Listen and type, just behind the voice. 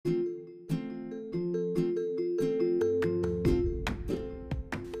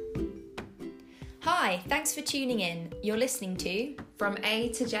Hi, thanks for tuning in. You're listening to From A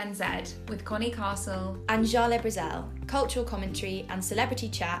to Gen Z with Connie Castle and Jale Brazel, cultural commentary and celebrity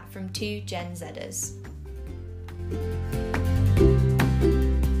chat from two Gen Zers.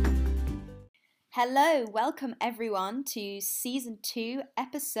 Hello, welcome everyone to season 2,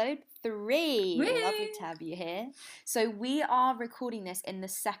 episode 3. Woo! Lovely to have you here. So we are recording this in the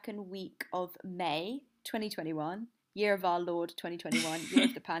second week of May 2021, year of our Lord 2021, year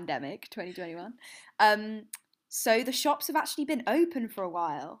of the pandemic 2021. So the shops have actually been open for a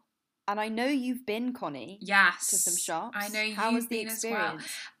while. And I know you've been, Connie, Yes, to some shops. I know How you've was the been experience?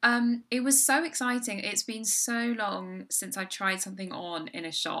 as well. It was so exciting. It's been so long since I've tried something on in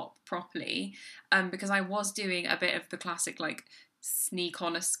a shop properly, because I was doing a bit of the classic like sneak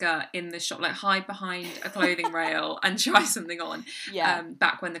on a skirt in the shop, like hide behind a clothing rail and try something on. Yeah.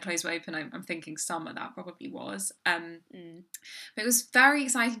 Back when the clothes were open, I'm thinking summer that probably was. But it was very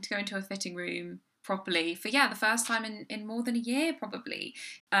exciting to go into a fitting room properly for the first time in more than a year probably.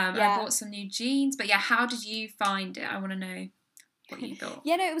 I bought some new jeans, but how did you find it? I want to know what you thought.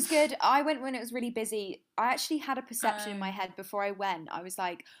 No, it was good. I went when it was really busy. I actually had a perception in my head before I went. I was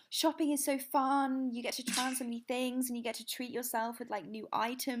like, shopping is so fun. You get to try on so many things and you get to treat yourself with like new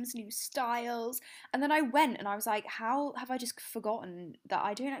items, new styles. And then I went and I was like, how have I just forgotten that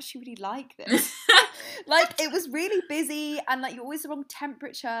I don't actually really like this? Like, it was really busy and like you're always the wrong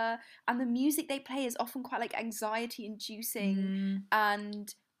temperature and the music they play is often quite like anxiety inducing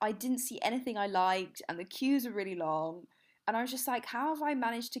and I didn't see anything I liked and the queues were really long. And I was just like, how have I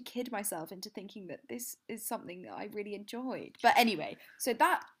managed to kid myself into thinking that this is something that I really enjoyed? But anyway, so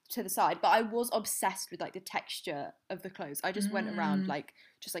that to the side. But I was obsessed with like the texture of the clothes. I just went around like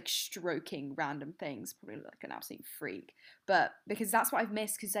just like stroking random things, probably like an absolute freak. But because that's what I've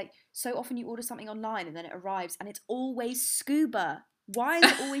missed. Because like so often you order something online and then it arrives and it's always scuba. Why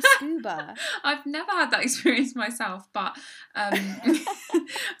is it always scuba? I've never had that experience myself, but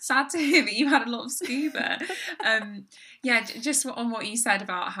sad to hear that you had a lot of scuba. Just on what you said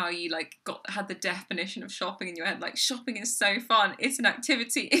about how you like had the definition of shopping in your head, like shopping is so fun, it's an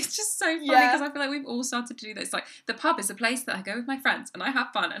activity. It's just so funny because I feel like we've all started to do this. Like the pub is a place that I go with my friends and I have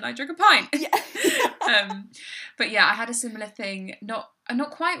fun and I drink a pint. But I had a similar thing, not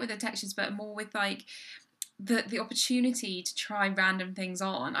quite with the textures, but more with like the opportunity to try random things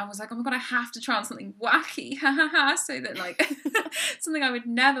on. I was like, oh my god, I have to try on something wacky, so that like something I would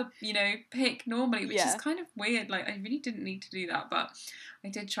never, pick normally, which is kind of weird. Like I really didn't need to do that, but I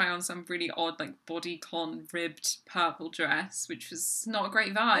did try on some really odd like bodycon ribbed purple dress, which was not a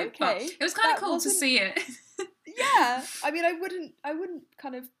great vibe, but it was kind of cool to see it. I mean, I wouldn't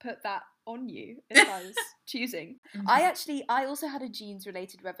kind of put that on you if I was choosing. I also had a jeans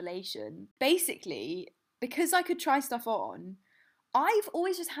related revelation. Basically, because I could try stuff on, I've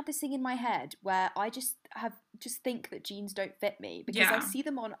always just had this thing in my head where I just think that jeans don't fit me because I see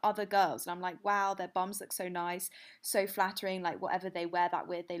them on other girls and I'm like, wow, their bums look so nice, so flattering, like whatever they wear that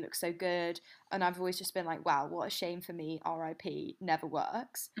with, they look so good. And I've always just been like, wow, what a shame for me, RIP, never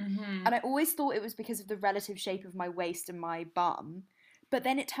works. And I always thought it was because of the relative shape of my waist and my bum. But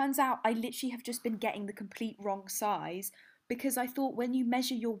then it turns out I literally have just been getting the complete wrong size because I thought when you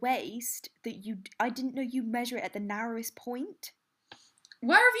measure your waist I didn't know you measure it at the narrowest point.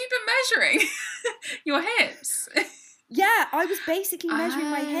 Where have you been measuring? Your hips? Yeah, I was basically measuring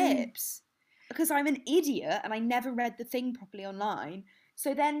my hips because I'm an idiot and I never read the thing properly online.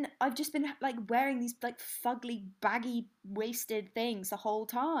 So then I've just been like wearing these like fugly, baggy, waisted things the whole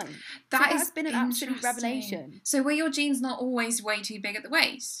time. That's been an absolute revelation. So were your jeans not always way too big at the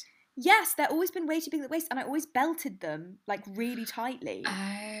waist? Yes, they've always been way too big at the waist and I always belted them like really tightly.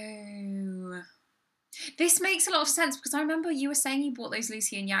 Oh. This makes a lot of sense because I remember you were saying you bought those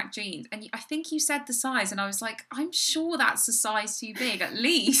Lucy and Yak jeans and I think you said the size and I was like, I'm sure that's a size too big at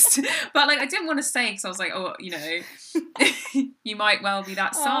least. But like I didn't want to say because I was like, oh, you might well be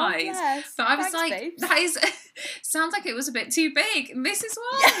that size. Yes. But I was like, babes. That is sounds like it was a bit too big. This is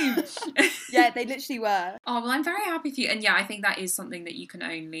why. Yeah, they literally were. Oh, well, I'm very happy for you. And I think that is something that you can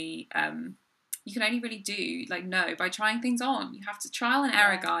only really do, like, no, by trying things on. You have to trial and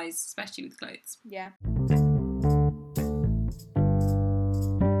error, guys, especially with clothes. Yeah.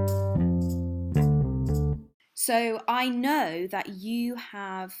 So I know that you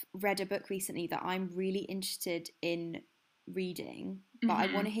have read a book recently that I'm really interested in reading but I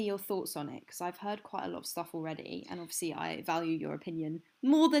want Mm-hmm. to hear your thoughts on it because I've heard quite a lot of stuff already, and obviously I value your opinion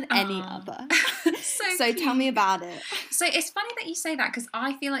more than any Oh, other. so So tell me cute. about it. So it's funny that you say that because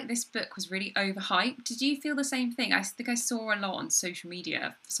I feel like this book was really overhyped. Did you feel the same thing? I think I saw a lot on social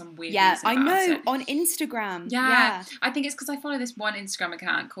media for some weird Yeah, reason I about know, it. on Instagram. Yeah, Yeah. I think it's because I follow this one Instagram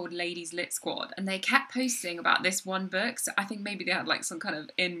account called Ladies Lit Squad, and they kept posting about this one book. So I think maybe they had like some kind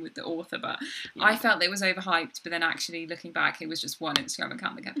of in with the author, but I Yeah. felt it was overhyped. But then actually looking back, it was just one Instagram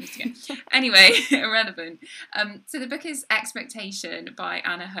account that kept posting it. Anyway, irrelevant. So the book is Expectation by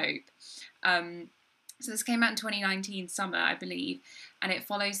Anna Hope. So this came out in 2019 summer, I believe, and it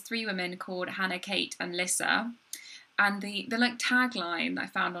follows three women called Hannah, Kate, and Lissa. And the like tagline that I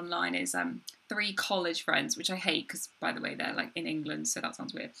found online is three college friends, which I hate because, by the way, they're like in England, so that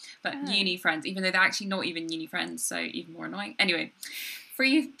sounds weird. But Oh. uni friends, even though they're actually not even uni friends, so even more annoying. Anyway,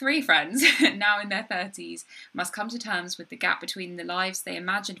 three friends, now in their 30s, must come to terms with the gap between the lives they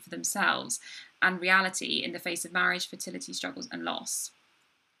imagined for themselves and reality in the face of marriage, fertility struggles, and loss.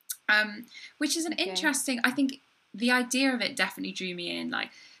 Which is an interesting, I think the idea of it definitely drew me in, like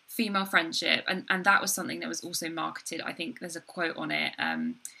female friendship, and that was something that was also marketed. I think there's a quote on it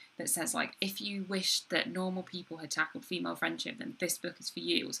that says like, if you wished that normal people had tackled female friendship, then this book is for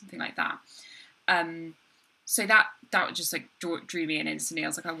you, or something like that. So that just like drew me in instantly. I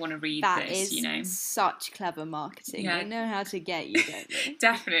was like, I want to read That this, is you know. such clever marketing. Yeah. They know how to get you, don't they?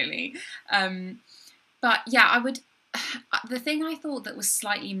 Definitely. But yeah, I would. The thing I thought that was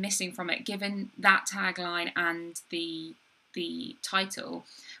slightly missing from it, given that tagline and the title,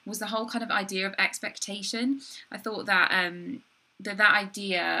 was the whole kind of idea of expectation. I thought that that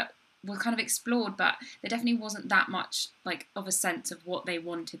idea was kind of explored, but there definitely wasn't that much like of a sense of what they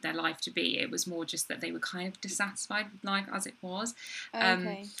wanted their life to be. It was more just that they were kind of dissatisfied with life as it was.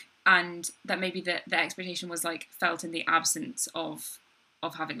 Okay. And that maybe the expectation was like felt in the absence of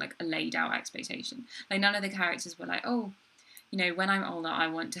having like a laid out expectation. Like none of the characters were like, oh, you know, when I'm older, I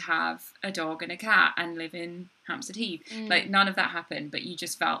want to have a dog and a cat and live in Hampstead Heath. Like none of that happened, but you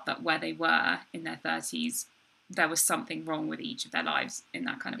just felt that where they were in their 30s, there was something wrong with each of their lives in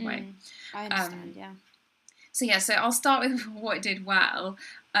that kind of way. I understand, yeah. So I'll start with what it did well.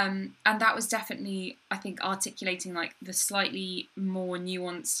 And that was definitely, I think, articulating like the slightly more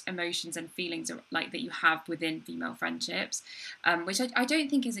nuanced emotions and feelings like that you have within female friendships, which I don't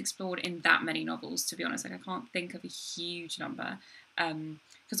think is explored in that many novels, to be honest. Like I can't think of a huge number,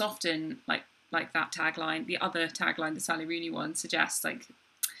 because often like that tagline, the other tagline, the Sally Rooney one, suggests like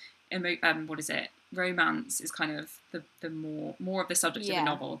what is it? Romance is kind of the more of the subject of the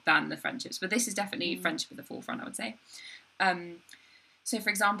novel than the friendships, but this is definitely friendship at the forefront, I would say. So for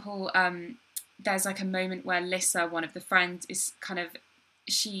example, there's like a moment where Lissa, one of the friends, is kind of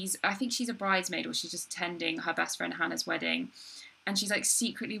I think she's a bridesmaid, or she's just attending her best friend Hannah's wedding, and she's like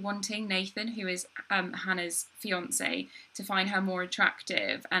secretly wanting Nathan, who is Hannah's fiance, to find her more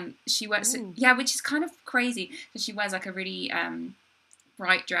attractive, and she wears which is kind of crazy. So she wears like a really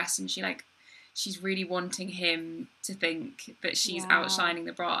bright dress, and she's really wanting him to think that she's outshining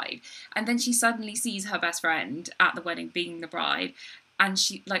the bride. And then she suddenly sees her best friend at the wedding being the bride, and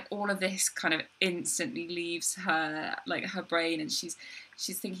she like all of this kind of instantly leaves her like her brain, and she's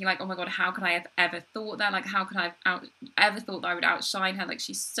thinking like, oh my god, how could I have ever thought that? Like how could I have ever thought that I would outshine her? Like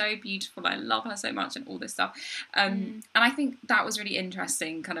she's so beautiful, I love her so much, and all this stuff. And I think that was really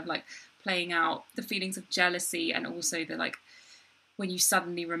interesting, kind of like playing out the feelings of jealousy, and also the like when you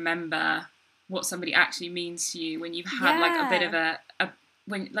suddenly remember what somebody actually means to you, when you've had like a bit of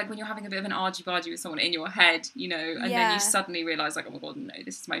when you're having a bit of an argy-bargy with someone in your head, you know, and then you suddenly realise like, oh my god, no,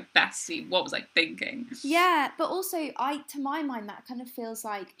 this is my bestie. What was I thinking? Yeah, but also to my mind, that kind of feels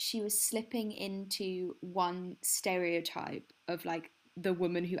like she was slipping into one stereotype of like the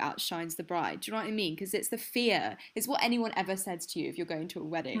woman who outshines the bride. Do you know what I mean? Because it's the fear. It's what anyone ever says to you if you're going to a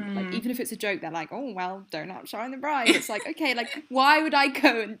wedding. Like even if it's a joke, they're like, oh well, don't outshine the bride. It's like, okay, like why would I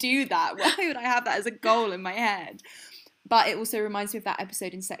go and do that? Why would I have that as a goal in my head? But it also reminds me of that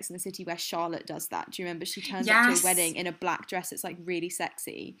episode in Sex and the City where Charlotte does that. Do you remember? She turns up to a wedding in a black dress. It's like really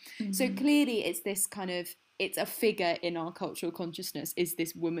sexy. So clearly it's this kind of, it's a figure in our cultural consciousness, is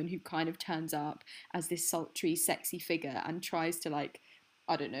this woman who kind of turns up as this sultry, sexy figure and tries to like,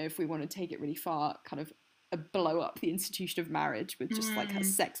 I don't know if we want to take it really far, kind of blow up the institution of marriage with just like her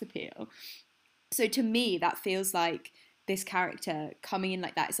sex appeal. So to me, that feels like this character coming in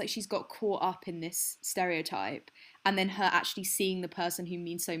like that. It's like she's got caught up in this stereotype, and then her actually seeing the person who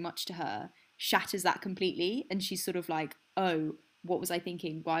means so much to her shatters that completely, and she's sort of like, oh, what was I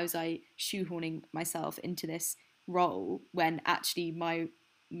thinking? Why was I shoehorning myself into this role when actually my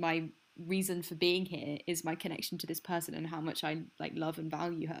reason for being here is my connection to this person and how much I like love and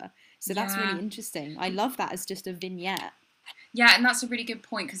value her. So that's really Yeah. interesting. I love that as just a vignette. Yeah, and that's a really good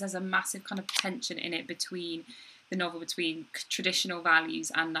point because there's a massive kind of tension in it between the novel, between traditional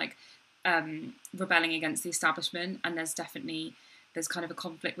values and like rebelling against the establishment. And there's kind of a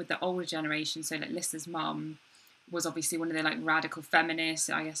conflict with the older generation. So like Lisa's mum was obviously one of the like radical feminists,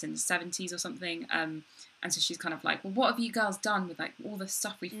 I guess in the 70s or something. And so she's kind of like, well, what have you girls done with like all the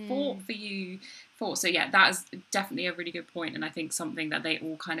stuff we fought for you for? So yeah, that is definitely a really good point, and I think something that they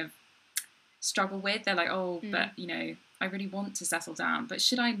all kind of struggle with. They're like, oh, but you know, I really want to settle down, but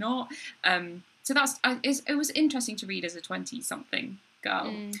should I not? So it was interesting to read as a 20-something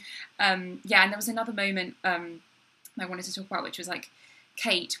girl. Yeah, and there was another moment I wanted to talk about, which was like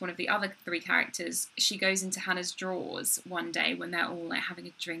Kate, one of the other three characters. She goes into Hannah's drawers one day when they're all like having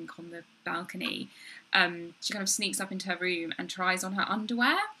a drink on the balcony. She kind of sneaks up into her room and tries on her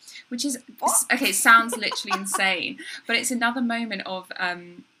underwear, which is okay. It sounds literally insane, but it's another moment of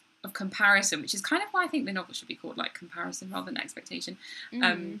comparison, which is kind of why I think the novel should be called like Comparison rather than Expectation.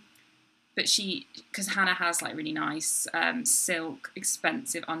 But because Hannah has like really nice silk,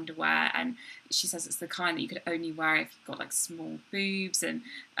 expensive underwear, and she says it's the kind that you could only wear if you've got like small boobs, and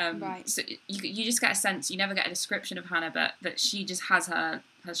so you just get a sense. You never get a description of Hannah, but that she just has her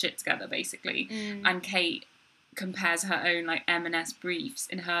shit together basically. And Kate compares her own like M&S briefs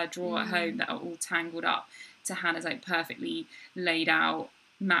in her drawer at home that are all tangled up to Hannah's like perfectly laid out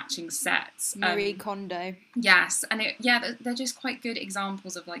matching sets. Marie Kondo. Yes, and they're just quite good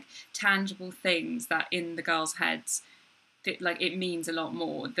examples of like tangible things that in the girls' heads, that like it means a lot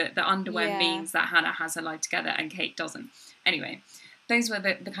more. That the underwear means that Hannah has her life together and Kate doesn't. Anyway, those were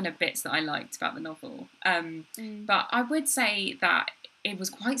the kind of bits that I liked about the novel. But I would say that it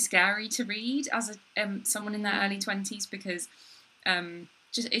was quite scary to read as someone in their early 20s, because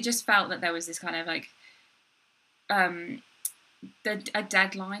it just felt that there was this kind of like a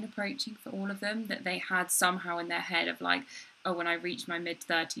deadline approaching for all of them, that they had somehow in their head of like, oh, when I reach my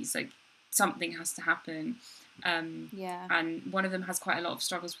mid-30s, like something has to happen. And one of them has quite a lot of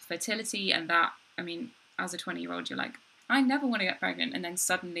struggles with fertility, and that, I mean, as a 20-year-old, you're like, I never want to get pregnant, and then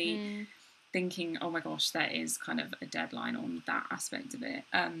suddenly thinking, oh my gosh, there is kind of a deadline on that aspect of it,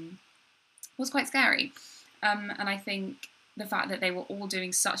 was quite scary. And I think the fact that they were all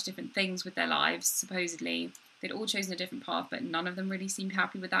doing such different things with their lives, supposedly, they'd all chosen a different path, but none of them really seemed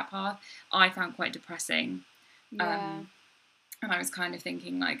happy with that path, I found quite depressing. And I was kind of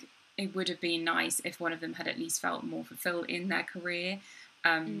thinking, like, it would have been nice if one of them had at least felt more fulfilled in their career,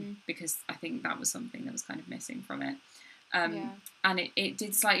 because I think that was something that was kind of missing from it. And it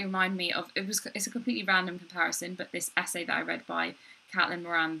did slightly remind me of, it's a completely random comparison, but this essay that I read by Caitlin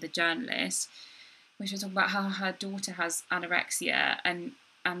Moran, the journalist, which was talking about how her daughter has anorexia, and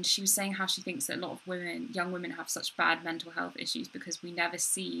she was saying how she thinks that a lot of young women have such bad mental health issues because we never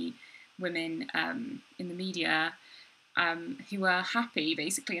see women in the media who are happy,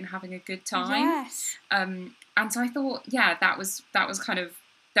 basically, and having a good time. And so I thought, that was kind of,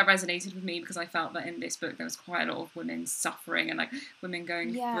 that resonated with me, because I felt that in this book there was quite a lot of women suffering and like women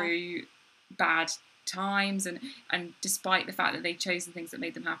going through bad times, and despite the fact that they'd chosen things that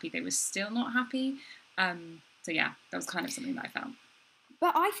made them happy, they were still not happy. So that was kind of something that I felt.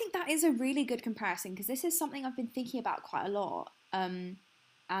 But I think that is a really good comparison, because this is something I've been thinking about quite a lot. And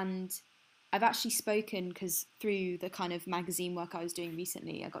I've actually spoken, because through the kind of magazine work I was doing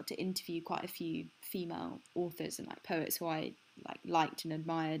recently, I got to interview quite a few female authors and like poets who I liked and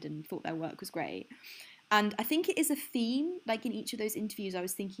admired and thought their work was great. And I think it is a theme, like in each of those interviews I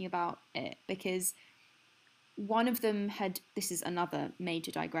was thinking about it, because one of them this is another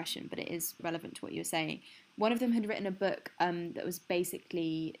major digression, but it is relevant to what you were saying. One of them had written a book that was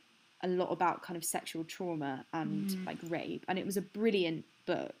basically a lot about kind of sexual trauma and like rape, and it was a brilliant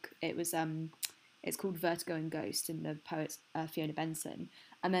book. It was it's called Vertigo and Ghost, and the poet's Fiona Benson.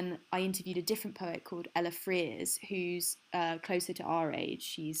 And then I interviewed a different poet called Ella Frears, who's closer to our age.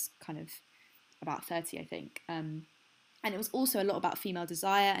 She's kind of about 30, I think. And it was also a lot about female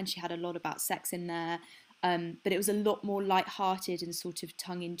desire, and she had a lot about sex in there. But it was a lot more light-hearted and sort of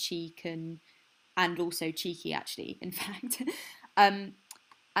tongue-in-cheek and also cheeky, actually, in fact.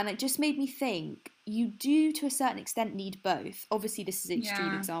 And it just made me think, you do, to a certain extent, need both. Obviously, this is an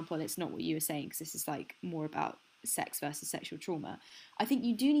extreme example. It's not what you were saying, because this is like more about sex versus sexual trauma. I think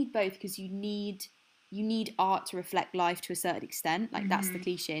you do need both, because you need art to reflect life to a certain extent. Like, that's the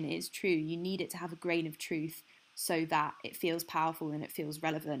cliche, and it is true. You need it to have a grain of truth so that it feels powerful and it feels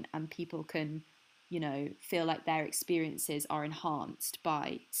relevant, and people can, feel like their experiences are enhanced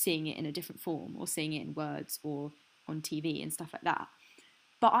by seeing it in a different form, or seeing it in words or on TV and stuff like that.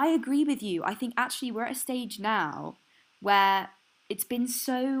 But I agree with you. I think actually we're at a stage now where it's been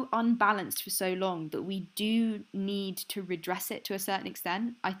so unbalanced for so long that we do need to redress it to a certain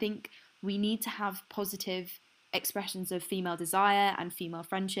extent. I think we need to have positive expressions of female desire and female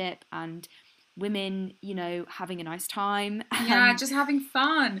friendship and women, you know, having a nice time. Yeah, just having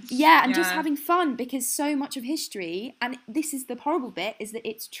fun. Yeah, and just having fun, because so much of history, and this is the horrible bit, is that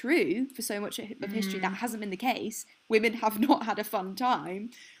it's true for so much of history that hasn't been the case. Women have not had a fun time,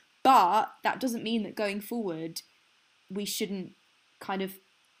 but that doesn't mean that going forward we shouldn't kind of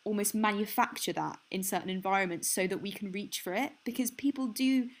almost manufacture that in certain environments so that we can reach for it, because people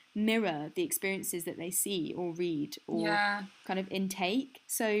do mirror the experiences that they see or read or kind of intake.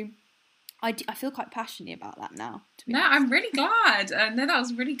 So I feel quite passionate about that now. No, honest. I'm really glad. No, that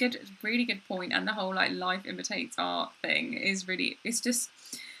was really good point. And the whole like life imitates art thing is really, it's just,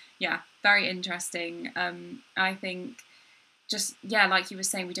 very interesting. I think just, like you were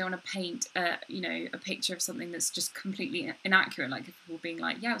saying, we don't want to paint, a picture of something that's just completely inaccurate. Like if people being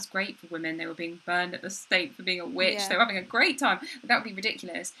like, it was great for women, they were being burned at the stake for being a witch, they were having a great time. That would be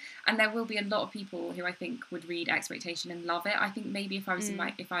ridiculous. And there will be a lot of people who I think would read Expectation and love it. I think maybe if I was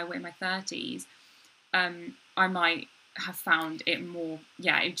if I were in my 30s, I might have found it more,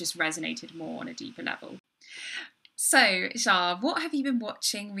 it just resonated more on a deeper level. So, Shah, what have you been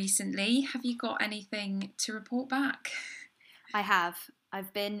watching recently? Have you got anything to report back? I have.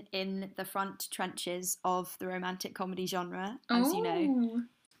 I've been in the front trenches of the romantic comedy genre, as you know.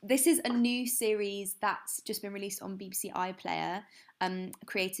 This is a new series that's just been released on BBC iPlayer,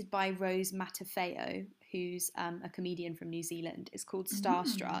 created by Rose Matafeo, who's a comedian from New Zealand. It's called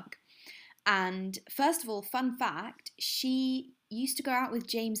Starstruck. And first of all, fun fact, she used to go out with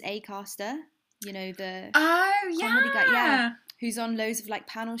James Acaster, you know, the comedy guy, who's on loads of like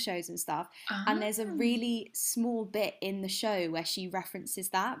panel shows and stuff. And there's a really small bit in the show where she references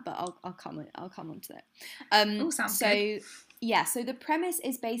that, but I'll come on to it. Sounds good. Yeah, so the premise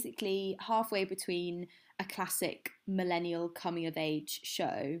is basically halfway between a classic millennial coming of age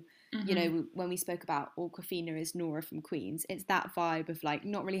show. You know, when we spoke about Awkwafina is Nora from Queens, it's that vibe of like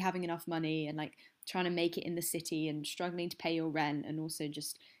not really having enough money and like trying to make it in the city and struggling to pay your rent and also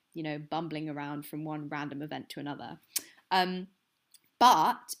just, you know, bumbling around from one random event to another.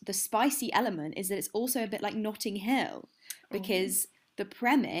 But the spicy element is that it's also a bit like Notting Hill, because the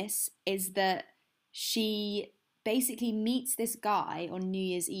premise is that she basically meets this guy on New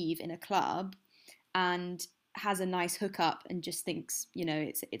Year's Eve in a club and has a nice hookup and just thinks, you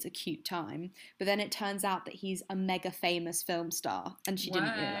know, it's a cute time. But then it turns out that he's a mega famous film star and she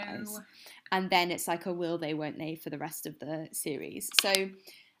didn't realise. And then it's like a will they, won't they for the rest of the series. So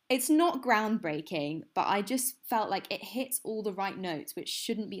it's not groundbreaking, but I just felt like it hits all the right notes, which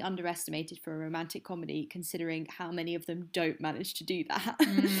shouldn't be underestimated for a romantic comedy, considering how many of them don't manage to do that.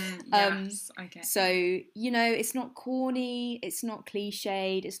 Yes, I get it. So, you know, it's not corny, it's not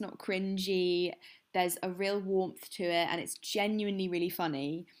cliched, it's not cringy. There's a real warmth to it, and it's genuinely really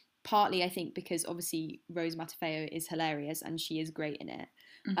funny. Partly, I think, because obviously Rose Matafeo is hilarious and she is great in it.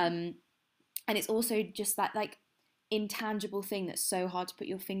 And it's also just that like intangible thing that's so hard to put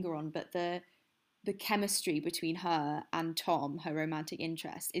your finger on, but the chemistry between her and Tom, her romantic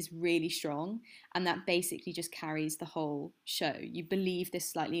interest, is really strong, and that basically just carries the whole show. You believe this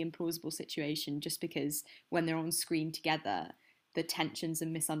slightly implausible situation just because when they're on screen together, the tensions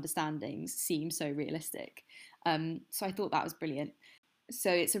and misunderstandings seem so realistic. So I thought that was brilliant. So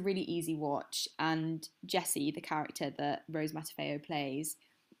it's a really easy watch, and Jessie, the character that Rose Matafeo plays,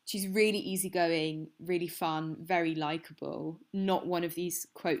 she's really easygoing, really fun, very likeable. Not one of these,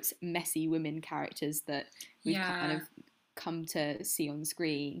 quotes, messy women characters that we've kind of come to see on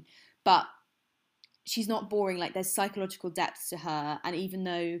screen. But she's not boring. Like, there's psychological depth to her. And even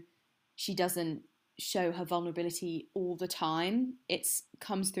though she doesn't show her vulnerability all the time, it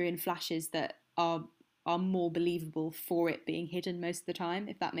comes through in flashes that are more believable for it being hidden most of the time,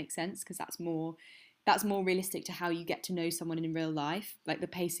 if that makes sense, because that's more realistic to how you get to know someone in real life. Like, the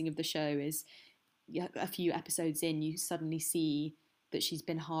pacing of the show is a few episodes in, you suddenly see that she's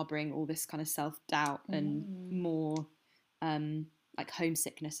been harbouring all this kind of self-doubt and more like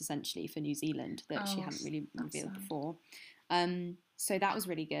homesickness essentially for New Zealand that she hadn't really revealed before. So that was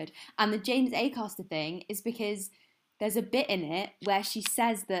really good. And the James Acaster thing is because there's a bit in it where she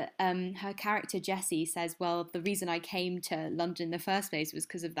says that her character Jessie says, well, the reason I came to London in the first place was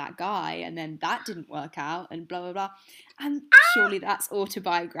because of that guy, and then that didn't work out, and blah, blah, blah. And surely that's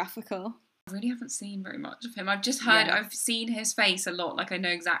autobiographical. I really haven't seen very much of him. I've just heard, I've seen his face a lot, like I know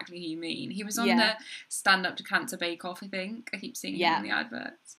exactly who you mean. He was on the Stand Up to Cancer Bake Off, I think. I keep seeing him in the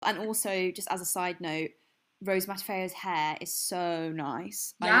adverts. And also, just as a side note, Rose Matafero's hair is so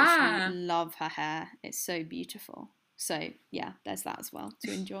nice. I Yeah. literally love her hair. It's so beautiful. So yeah, there's that as well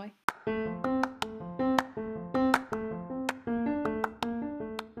to enjoy.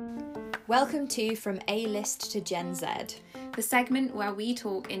 Welcome to From A-List to Gen Z, the segment where we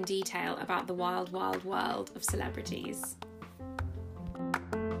talk in detail about the wild, wild world of celebrities.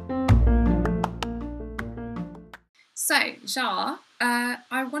 So, Jar,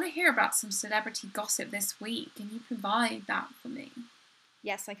 I want to hear about some celebrity gossip this week. Can you provide that for me?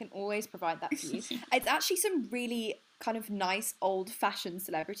 Yes, I can always provide that for you. It's actually some really kind of nice old-fashioned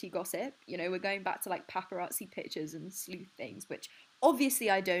celebrity gossip. You know, we're going back to like paparazzi pictures and sleuth things, which obviously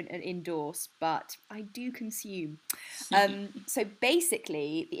I don't endorse, but I do consume. So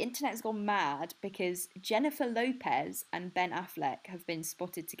basically, the internet's gone mad because Jennifer Lopez and Ben Affleck have been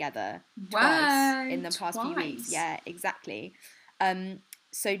spotted together twice in the past few weeks. Yeah, exactly.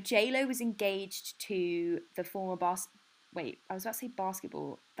 So J-Lo was engaged to the former Wait, I was about to say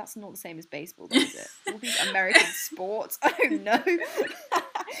basketball. That's not the same as baseball, though, is it? All these American sports. I don't know.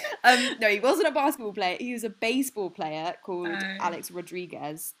 No, he wasn't a basketball player. He was a baseball player called Alex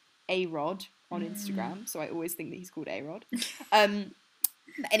Rodriguez, A-Rod on Instagram. So I always think that he's called A-Rod.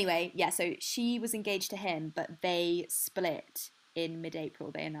 Anyway, yeah, so she was engaged to him, but they split in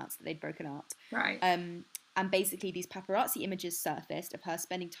mid-April. They announced that they'd broken up. Right. And basically these paparazzi images surfaced of her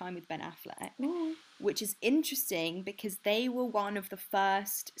spending time with Ben Affleck, which is interesting because they were one of the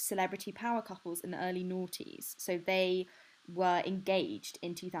first celebrity power couples in the early noughties. So they were engaged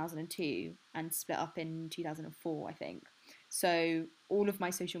in 2002 and split up in 2004, I think. So all of my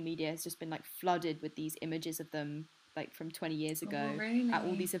social media has just been like flooded with these images of them like from 20 years ago at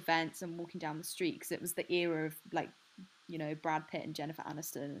all these events and walking down the street, because it was the era of like, you know, Brad Pitt and Jennifer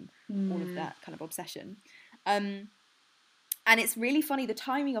Aniston and all of that kind of obsession. And it's really funny, the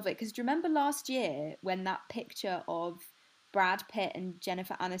timing of it, because do you remember last year when that picture of Brad Pitt and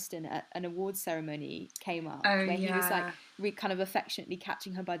Jennifer Aniston at an awards ceremony came up, where he was like kind of affectionately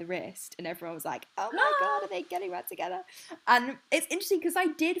catching her by the wrist, and everyone was like, oh my god, are they getting back together? And it's interesting because I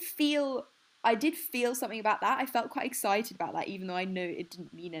did feel something about that. I felt quite excited about that, even though I know it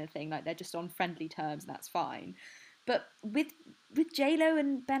didn't mean anything. Like, they're just on friendly terms, and that's fine. But with J-Lo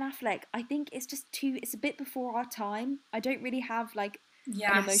and Ben Affleck, I think it's it's a bit before our time. I don't really have like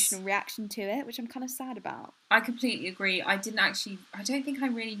an emotional reaction to it, which I'm kind of sad about. I completely agree. I don't think I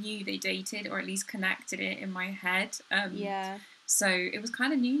really knew they dated, or at least connected it in my head. So it was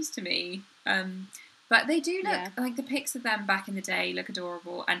kind of news to me. But they do look, like the pics of them back in the day look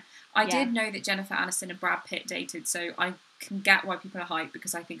adorable. And I did know that Jennifer Aniston and Brad Pitt dated, so I can get why people are hyped,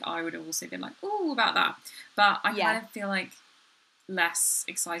 because I think I would have also been like, oh, about that. But I kind of feel like less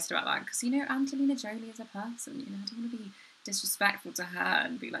excited about that, because, you know, Angelina Jolie is a person, you know, I don't want to be disrespectful to her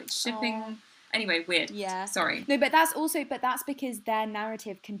and be like shipping. Aww. Anyway, weird. Yeah. Sorry. No, but that's because their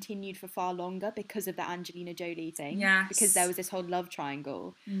narrative continued for far longer because of the Angelina Jolie thing. Yes. Because there was this whole love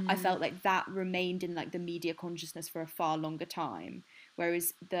triangle. I felt like that remained in like the media consciousness for a far longer time,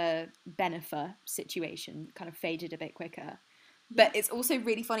 whereas the Bennifer situation kind of faded a bit quicker. But it's also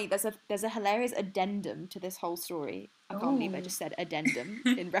really funny. There's a hilarious addendum to this whole story. I can't believe I just said addendum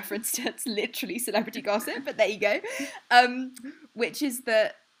in reference to it's literally celebrity gossip, but there you go. Which is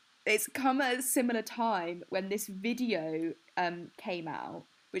that it's come at a similar time when this video came out,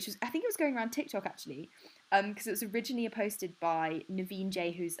 which was, I think it was going around TikTok actually, because it was originally posted by Naveen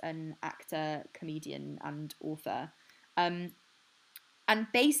J, who's an actor, comedian, and author. And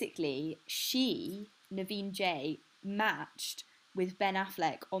basically, Naveen J, matched with Ben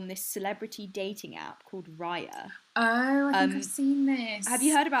Affleck on this celebrity dating app called Raya. Oh, I think I've seen this. Have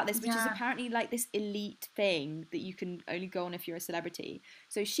you heard about this? Which is apparently like this elite thing that you can only go on if you're a celebrity.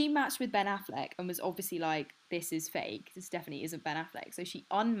 So she matched with Ben Affleck and was obviously like, this is fake. This definitely isn't Ben Affleck. So she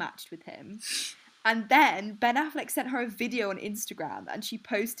unmatched with him. And then Ben Affleck sent her a video on Instagram and she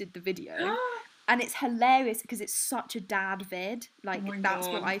posted the video. And it's hilarious because it's such a dad vid. Like, that's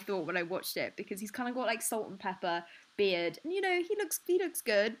what I thought when I watched it, because he's kind of got like salt and pepper beard, and you know, he looks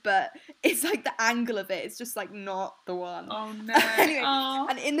good, but it's like the angle of it, it's just like not the one. Oh no. Anyway,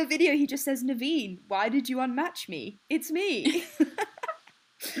 and in the video he just says, Naveen, why did you unmatch me? It's me.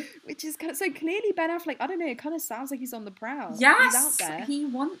 Which is kind of, so clearly Ben Affleck, I don't know, it kind of sounds like he's on the prowl. Yes, he's out there. He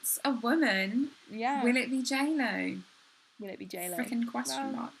wants a woman. Yeah. Will it be J-Lo? Will it be J-Lo? Freaking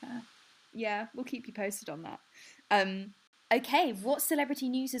question mark there. Yeah, we'll keep you posted on that. Okay, what celebrity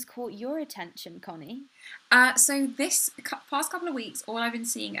news has caught your attention, Connie? So this past couple of weeks, all I've been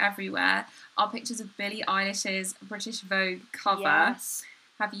seeing everywhere are pictures of Billie Eilish's British Vogue cover. Yes.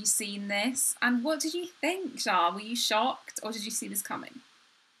 Have you seen this? And what did you think, Jar? Were you shocked, or did you see this coming?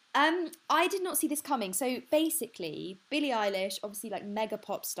 I did not see this coming. So basically, Billie Eilish, obviously like mega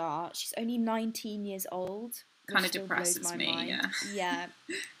pop star, she's only 19 years old, Kind which of still blows depresses my me, mind. yeah. Yeah,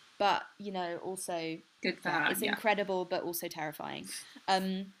 but also, Good for yeah, her, it's yeah. incredible, but also terrifying.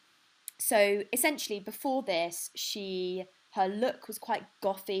 Um, so essentially, before this, her look was quite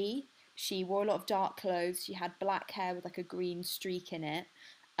gothy. She wore a lot of dark clothes. She had black hair with like a green streak in it,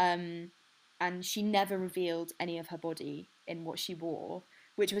 um, and she never revealed any of her body in what she wore,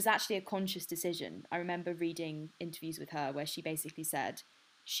 which was actually a conscious decision. I remember reading interviews with her where she basically said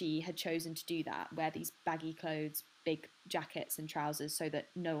she had chosen to do that, wear these baggy clothes, big jackets and trousers, so that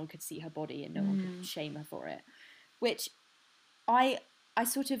no one could see her body and no one could shame her for it, which I I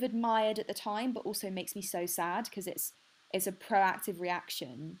sort of admired at the time, but also makes me so sad because it's a proactive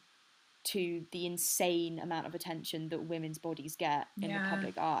reaction to the insane amount of attention that women's bodies get in the Yeah.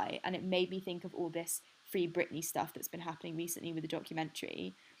 public eye, and it made me think of all this Free Britney stuff that's been happening recently with the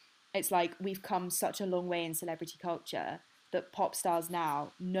documentary. It's like we've come such a long way in celebrity culture that pop stars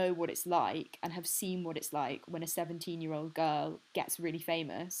now know what it's like and have seen what it's like when a 17-year-old girl gets really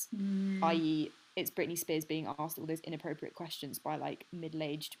famous, i.e., it's Britney Spears being asked all those inappropriate questions by like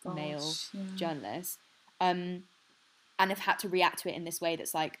middle-aged male Gosh, yeah. journalists, um, and have had to react to it in this way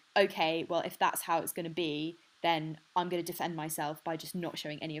that's like, okay, well, if that's how it's going to be, then I'm going to defend myself by just not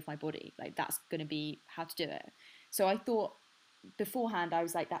showing any of my body. Like, that's going to be how to do it. So I thought beforehand, I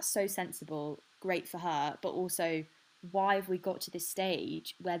was like, that's so sensible, great for her, but also, why have we got to this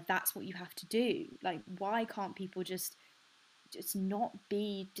stage where that's what you have to do? Like, why can't people just not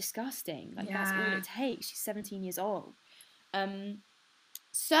be disgusting? Like, that's all Yeah. it takes. She's 17 years old. Um,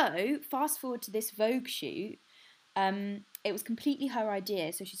 so fast forward to this Vogue shoot. It was completely her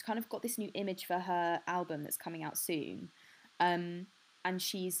idea. So she's kind of got this new image for her album that's coming out soon. Um, and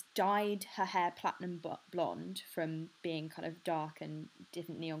she's dyed her hair platinum blonde from being kind of dark and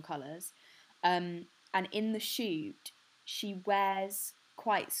different neon colours. And in the shoot, she wears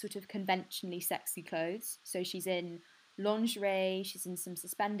quite sort of conventionally sexy clothes. So she's in lingerie, she's in some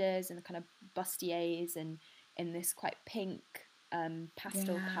suspenders and kind of bustiers, and in this quite pink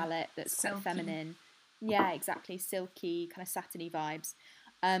pastel palette that's quite Silky. feminine. Yeah, exactly. Silky, kind of satiny vibes.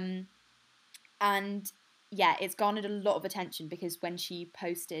 Um, and yeah, it's garnered a lot of attention because when she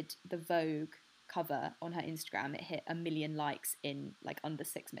posted the Vogue cover on her Instagram, it hit 1 million likes in like under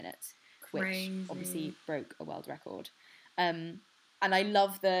 6 minutes, which Crazy. obviously broke a world record. And I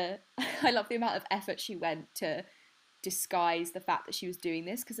love the I love the amount of effort she went to disguise the fact that she was doing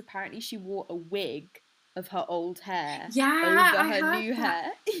this, because apparently she wore a wig of her old hair over I her heard new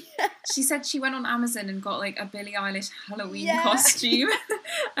that. hair. She said she went on Amazon and got like a Billie Eilish Halloween Yeah. costume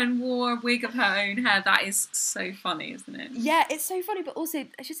and wore a wig of her own hair. That is so funny, isn't it? Yeah, it's so funny, but also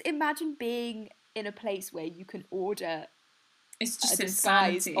just imagine being in a place where you can order It's just a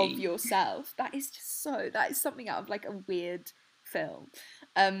disguise insanity. of yourself. That is something out of like a weird film.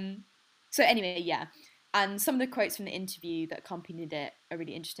 So anyway, yeah. And some of the quotes from the interview that accompanied it are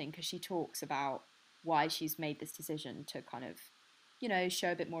really interesting because she talks about why she's made this decision to kind of,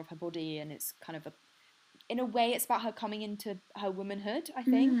 show a bit more of her body, and it's kind of in a way, it's about her coming into her womanhood, I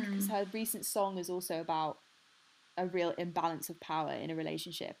think, because her recent song is also about a real imbalance of power in a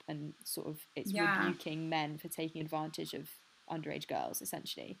relationship, and sort of it's rebuking men for taking advantage of underage girls,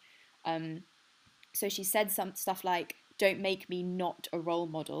 essentially. So she said some stuff like, "Don't make me not a role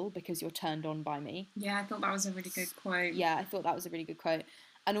model because you're turned on by me." Yeah, I thought that was a really good quote. Yeah, I thought that was a really good quote.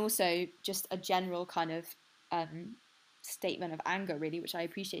 And also just a general kind of statement of anger, really, which I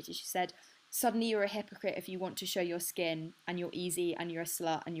appreciated. She said, "Suddenly you're a hypocrite if you want to show your skin, and you're easy, and you're a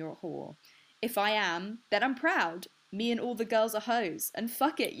slut, and you're a whore. If I am, then I'm proud. Me and all the girls are hoes, and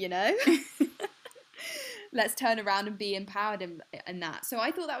fuck it, Let's turn around and be empowered in that." So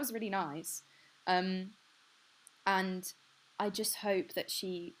I thought that was really nice. And I just hope that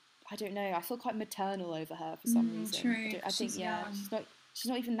I don't know, I feel quite maternal over her for some reason. True. I think, yeah, young. she's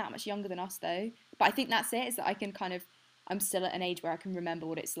not even that much younger than us though. But I think that's it, is that I'm still at an age where I can remember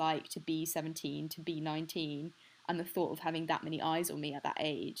what it's like to be 17, to be 19, and the thought of having that many eyes on me at that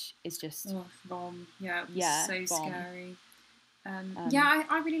age is just... Oh, bomb. Yeah, it was so bomb. Scary.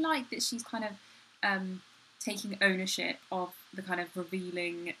 I really like that she's kind of taking ownership of the kind of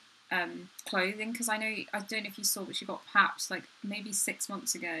revealing clothing, because I don't know if you saw, but she got patched like maybe 6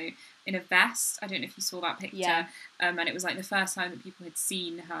 months ago in a vest. I don't know if you saw that picture. And it was like the first time that people had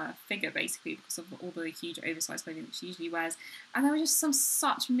seen her figure, basically, because of all the huge oversized clothing that she usually wears. And there were just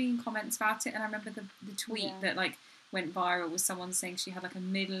such mean comments about it. And I remember the tweet that like went viral was someone saying she had like a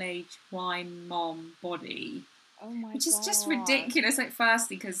middle-aged wine mom body. Oh my which is just God. ridiculous. Like,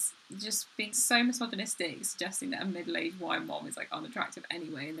 firstly, because just being so misogynistic, suggesting that a middle-aged white mom is like unattractive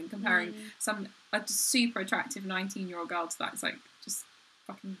anyway, and then comparing a super attractive 19-year-old girl to that, it's like just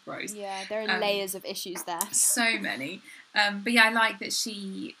fucking gross. Yeah, there are layers of issues there. So many. But yeah, I like that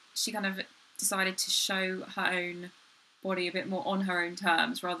she kind of decided to show her own body a bit more on her own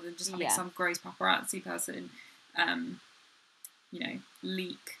terms, rather than just having some gross paparazzi person,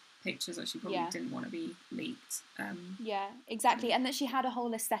 leak pictures that she probably didn't want to be leaked. Yeah, exactly. And that she had a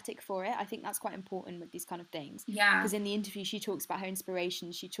whole aesthetic for it. I think that's quite important with these kind of things. Yeah. Because in the interview, she talks about her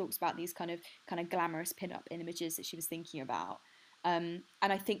inspirations. She talks about these kind of glamorous pin-up images that she was thinking about. And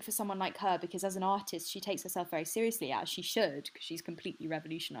I think for someone like her, because as an artist, she takes herself very seriously, as she should, because she's completely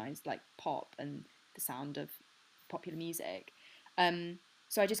revolutionised like pop and the sound of popular music.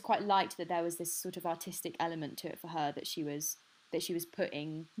 So I just quite liked that there was this sort of artistic element to it for her, that she was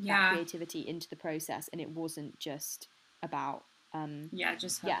putting that creativity into the process, and it wasn't just about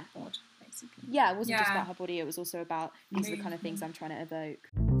just her bod, basically. Yeah, it wasn't just about her body, it was also about these are the kind of things I'm trying to evoke.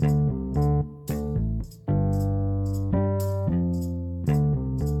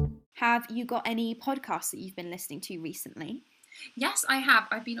 Have you got any podcasts that you've been listening to recently? Yes, I have.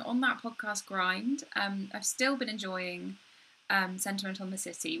 I've been on that podcast grind. I've still been enjoying Sentiment on the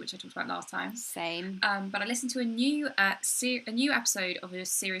City, which I talked about last time. Same. But I listened to a new episode of a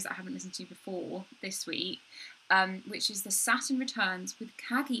series that I haven't listened to before this week, which is the Saturn Returns with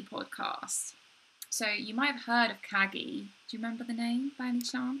Caggie podcast. So you might have heard of Caggie. Do you remember the name by any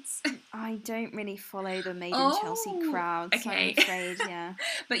chance? I don't really follow the Made in Chelsea crowd, so I'm afraid, yeah.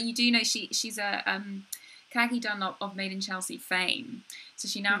 But you do know she's a Caggie Dunlop of Made in Chelsea fame. So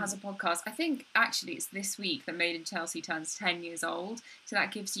she now has a podcast. I think actually it's this week that Made in Chelsea turns 10 years old. So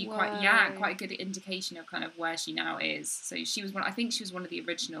that gives you quite a good indication of kind of where she now is. So she was I think she was one of the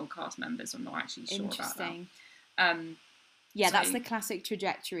original cast members. I'm not actually sure about that. Yeah, so, that's the classic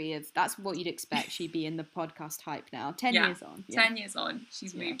trajectory of, that's what you'd expect. She'd be in the podcast hype now. 10 years on. Yeah. 10 years on,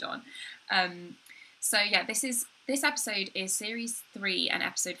 she's moved on. So yeah, this episode is series 3 and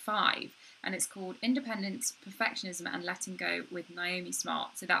episode 5, and it's called Independence, Perfectionism and Letting Go with Naomi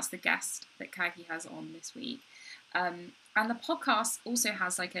Smart. So that's the guest that Caggie has on this week. And the podcast also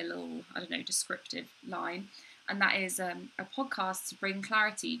has like a little, descriptive line, and that is a podcast to bring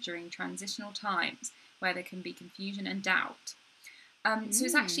clarity during transitional times where there can be confusion and doubt. So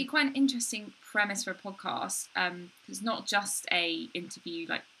it's actually quite an interesting premise for a podcast. It's not just a interview,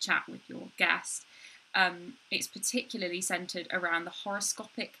 like chat with your guest. It's particularly centred around the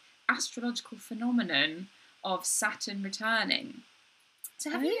horoscopic astrological phenomenon of Saturn returning.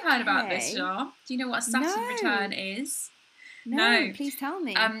 So have you heard about this, Jar? Do you know what a Saturn return is? No, please tell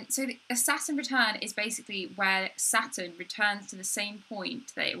me. So a Saturn return is basically where Saturn returns to the same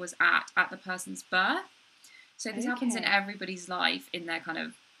point that it was at the person's birth. So this happens in everybody's life in their kind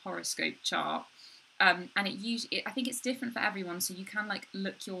of horoscope chart. And it usually, I think it's different for everyone, so you can like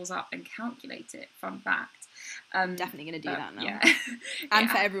look yours up and calculate it. Fun fact. I'm definitely going to do that now. Yeah. And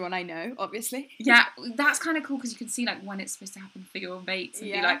for everyone I know, obviously. Yeah, that's kind of cool because you can see like when it's supposed to happen for your mates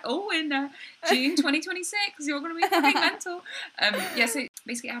and be like, oh, in June 2026, you're going to be fucking mental. So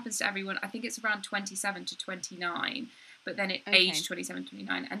basically it happens to everyone. I think it's around 27 to 29, but then it aged 27,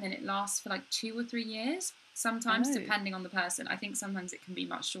 29, and then it lasts for like 2 or 3 years, sometimes depending on the person. I think sometimes it can be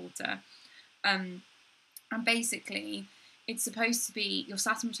much shorter. And basically, it's supposed to be, your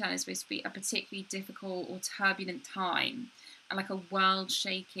Saturn return is supposed to be a particularly difficult or turbulent time and like a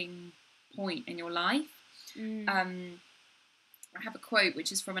world-shaking point in your life. I have a quote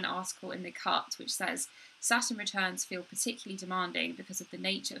which is from an article in The Cut which says, Saturn returns feel particularly demanding because of the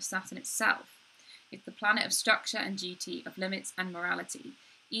nature of Saturn itself. It's the planet of structure and duty, of limits and morality.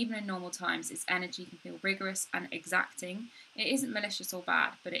 Even in normal times, its energy can feel rigorous and exacting. It isn't malicious or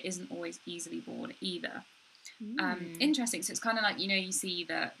bad, but it isn't always easily borne either. Interesting. So it's kind of like, you see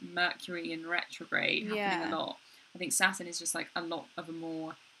the Mercury in retrograde happening a lot. I think Saturn is just like a lot of a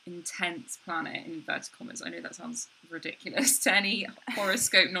more intense planet, in inverted commas. I know that sounds ridiculous to any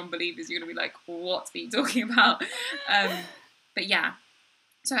horoscope non-believers. You're going to be like, what are you talking about? But yeah.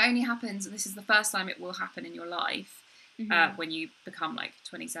 So it only happens, this is the first time it will happen in your life when you become like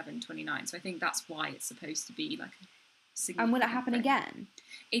 27, 29. So I think that's why it's supposed to be like a significant And will it happen thing. again?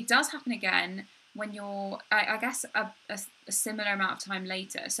 It does happen again when you're, I guess, a similar amount of time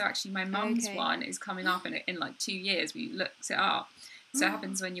later. So actually my mum's one is coming up in like 2 years. We looked it up. So it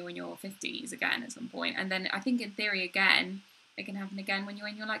happens when you're in your 50s again at some point. And then I think in theory again, it can happen again when you're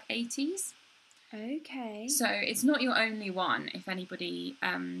in your like 80s. Okay. So it's not your only one if anybody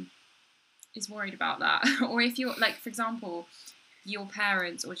is worried about that. Or if you're, like, for example, your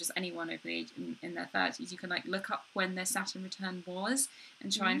parents or just anyone over the age in their 30s, you can like look up when their Saturn return was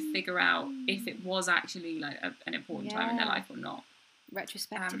and try and figure out if it was actually like an important time in their life or not.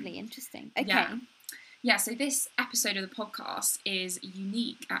 Retrospectively interesting. Okay. Yeah, so this episode of the podcast is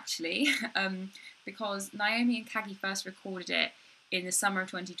unique actually, because Naomi and Kagi first recorded it in the summer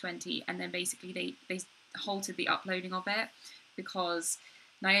of 2020, and then basically they halted the uploading of it because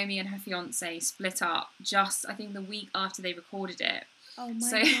Naomi and her fiance split up just, I think, the week after they recorded it. Oh my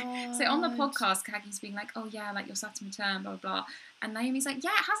God. So on the podcast, Kagi's being like, oh yeah, like your Saturn return, blah, blah, blah. And Naomi's like,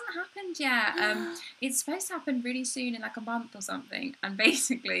 yeah, it hasn't happened yet. It's supposed to happen really soon in like a month or something. And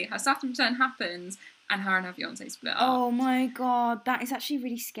basically her Saturn return happens and her fiance split up. Oh my God, that is actually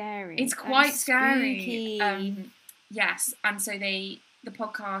really scary. It's quite scary. Yes, and so the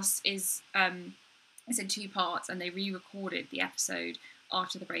podcast is it's in 2 parts, and they re-recorded the episode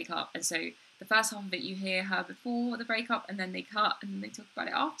after the breakup, and so the first half of it you hear her before the breakup, and then they cut and then they talk about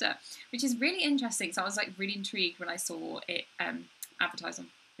it after, which is really interesting. So I was like really intrigued when I saw it advertised on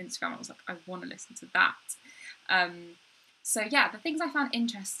Instagram. I was like, I want to listen to that. So yeah, the things I found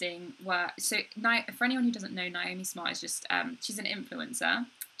interesting were, so for anyone who doesn't know, Naomi Smart is just she's an influencer.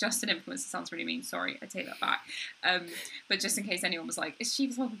 Just an influencer sounds really mean. Sorry, I take that back. But just in case anyone was like, is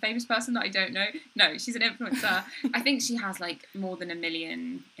she some famous person that I don't know? No, she's an influencer. I think she has like more than 1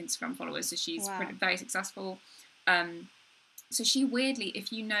 million Instagram followers, so she's very successful. So she weirdly,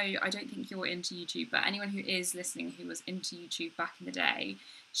 if you know, I don't think you're into YouTube, but anyone who is listening who was into YouTube back in the day,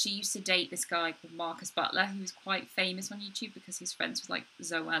 she used to date this guy called Marcus Butler, who was quite famous on YouTube because he's friends with like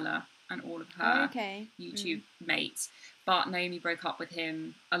Zoella and all of her YouTube mates. But Naomi broke up with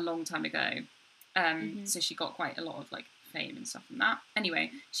him a long time ago. So she got quite a lot of like fame and stuff from that.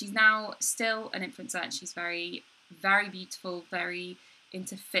 Anyway, she's now still an influencer, and she's very, very beautiful, very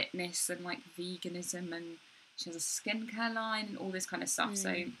into fitness and like veganism, and she has a skincare line and all this kind of stuff.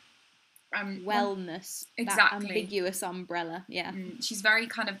 So wellness, exactly, that ambiguous umbrella. She's very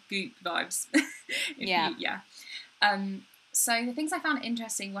kind of Goop vibes. So the things I found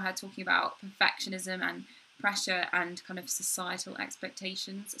interesting were her talking about perfectionism and pressure and kind of societal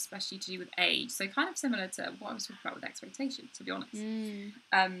expectations, especially to do with age. So kind of similar to what I was talking about with expectations, to be honest.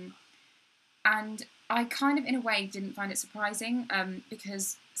 And I kind of, in a way, didn't find it surprising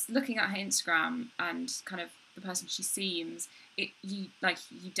because looking at her Instagram and kind of the person she seems, you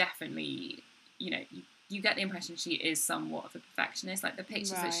definitely, you get the impression she is somewhat of a perfectionist. Like the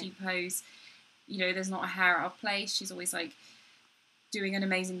pictures that she posts, there's not a hair out of place. She's always like doing an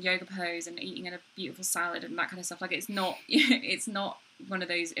amazing yoga pose and eating a beautiful salad and that kind of stuff. Like it's not one of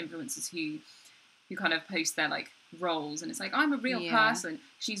those influencers who kind of post their like roles and it's like, I'm a real person.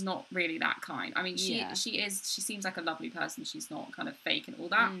 She's not really that kind. I mean, she seems like a lovely person. She's not kind of fake and all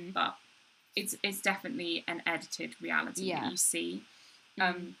that, but it's definitely an edited reality that you see.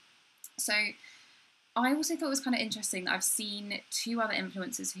 So I also thought it was kind of interesting that I've seen 2 other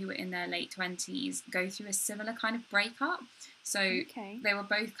influencers who were in their late 20s go through a similar kind of breakup. So they were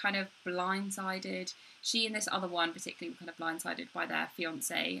both kind of blindsided. She and this other one particularly were kind of blindsided by their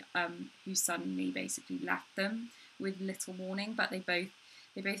fiance, who suddenly basically left them with little warning. But they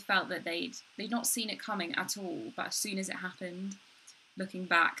both felt that they'd not seen it coming at all. But as soon as it happened, looking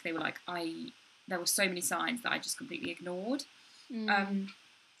back, they were like, there were so many signs that I just completely ignored.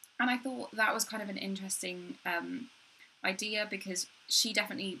 And I thought that was kind of an interesting idea because both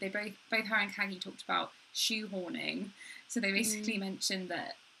her and Kagi talked about shoehorning. So they basically mentioned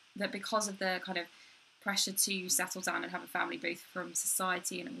that because of the kind of pressure to settle down and have a family, both from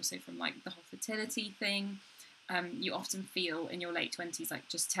society and also from like the whole fertility thing, you often feel in your late 20s like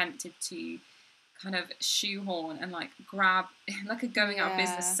just tempted to kind of shoehorn and like grab like a going out of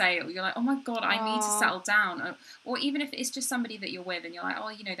business sale. You're like, oh my God, I need to settle down. Or even if it's just somebody that you're with and you're like,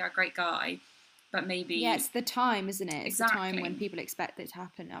 oh, they're a great guy, but maybe it's the time, isn't it? It's exactly the time when people expect it to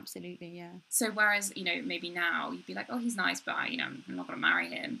happen. Absolutely. So whereas maybe now you'd be like, oh, he's nice, but I'm not going to marry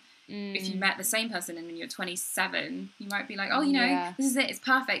him. If you met the same person and you're 27, you might be like, oh, this is it, it's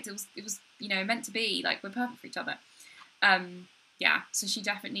perfect, it was meant to be, like we're perfect for each other. So she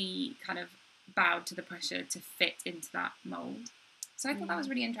definitely kind of bowed to the pressure to fit into that mold. So I thought that was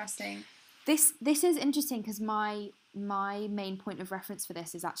really interesting. This is interesting because my main point of reference for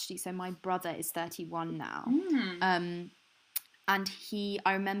this is actually, so my brother is 31 now, and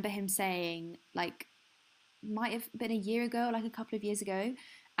I remember him saying, like, might have been a year ago, like a couple of years ago,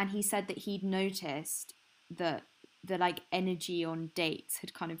 and he said that he'd noticed that the like energy on dates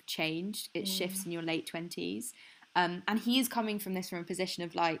had kind of changed. It shifts in your late 20s. And he is coming from a position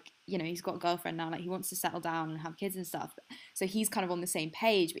of like, he's got a girlfriend now, like he wants to settle down and have kids and stuff. So he's kind of on the same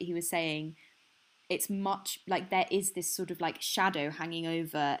page, but he was saying it's much like there is this sort of like shadow hanging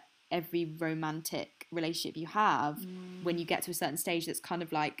over every romantic relationship you have when you get to a certain stage that's kind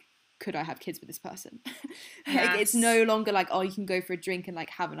of like, could I have kids with this person? Like, it's no longer like, oh, you can go for a drink and like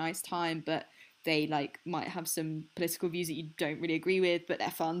have a nice time, but they like might have some political views that you don't really agree with, but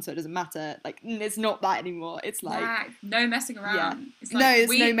they're fun, so it doesn't matter. Like, it's not that anymore. It's like no messing around. Yeah. It's like, there's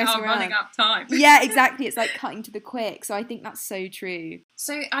we no messing are around. running up time. Yeah, exactly. It's like cutting to the quick. So I think that's so true.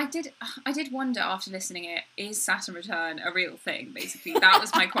 So I did wonder after listening it, is Saturn return a real thing? Basically, that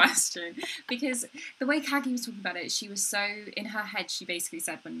was my question, because the way Kagi was talking about it, she was so in her head. She basically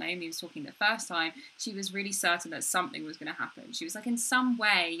said when Naomi was talking the first time, she was really certain that something was going to happen. She was like, in some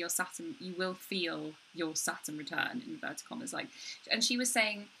way, you will feel your Saturn return, in inverted commas, like, and she was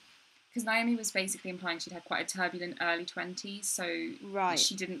saying, because Naomi was basically implying she'd had quite a turbulent early 20s, so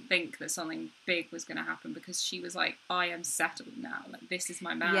she didn't think that something big was going to happen, because she was like, I am settled now, like, this is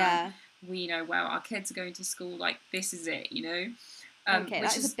my man. Yeah. We know where our kids are going to school, like, this is it, you know? Okay,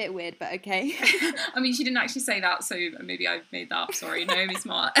 that is a bit weird, but okay. I mean, she didn't actually say that, so maybe I made that up, sorry, Naomi's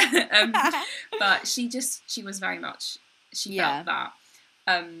smart. But she was very much, she felt that.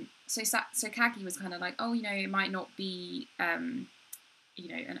 So Kagi was kind of like, oh, you know, it might not be, you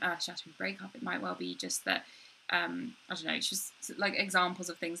know, an earth-shattering breakup. It might well be just that, I don't know, it's just like examples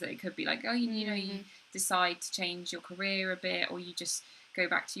of things that it could be like, oh, you know, you decide to change your career a bit, or you just go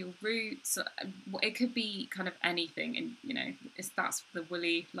back to your roots. It could be kind of anything, and you know, that's the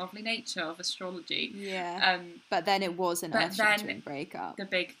woolly, lovely nature of astrology. Yeah. But then it was an earth-shattering breakup. The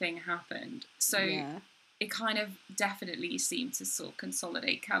big thing happened. So it kind of definitely seemed to sort of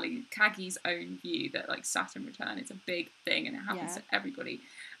consolidate Kagi's own view that like Saturn return is a big thing and it happens to everybody.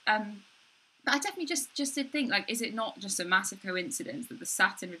 But I definitely just did think, like, is it not just a massive coincidence that the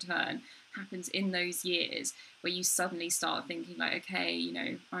Saturn return happens in those years where you suddenly start thinking like, okay, you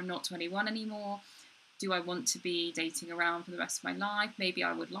know, I'm not 21 anymore. Do I want to be dating around for the rest of my life? Maybe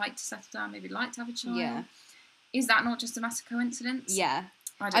I would like to settle down. Maybe I'd like to have a child. Yeah. Is that not just a massive coincidence? Yeah.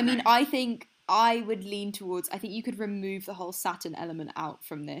 I mean, I think I would lean towards, I think you could remove the whole Saturn element out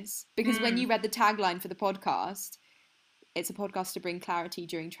from this. Because when you read the tagline for the podcast, it's a podcast to bring clarity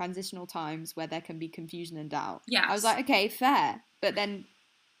during transitional times where there can be confusion and doubt. Yeah. I was like, okay, fair. But then,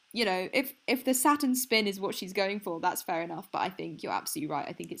 you know, if the Saturn spin is what she's going for, that's fair enough. But I think you're absolutely right.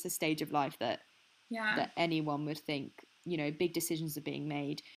 I think it's a stage of life that anyone would think, you know, big decisions are being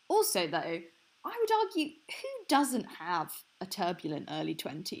made. Also, though, I would argue, who doesn't have a turbulent early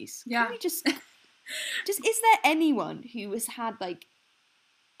 20s? Yeah. Can we just is there anyone who has had like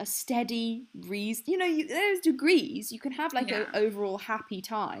a steady reason? You know, there's degrees. You can have like an overall happy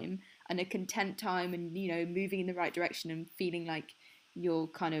time and a content time, and you know, moving in the right direction and feeling like you're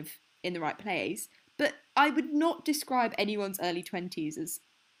kind of in the right place. But I would not describe anyone's early 20s as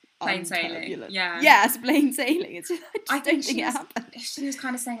plain sailing. It's plain sailing. It's just, I don't think it happened. She was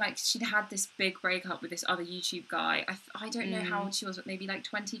kind of saying like she'd had this big breakup with this other YouTube guy. I don't know how old she was, but maybe like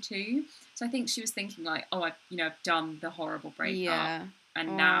 22. So I think she was thinking like, oh, I've done the horrible breakup.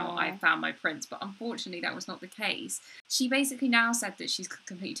 And now I've found my prince. But unfortunately, that was not the case. She basically now said that she's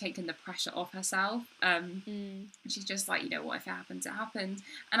completely taken the pressure off herself. She's just like, you know what, if it happens, it happens.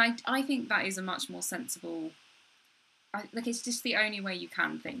 And I think that is a much more sensible... like, it's just the only way you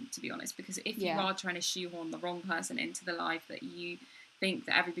can think, to be honest. Because if you are trying to shoehorn the wrong person into the life that you think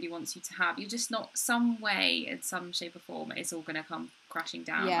that everybody wants you to have, you're just not... Some way, in some shape or form, it's all going to come crashing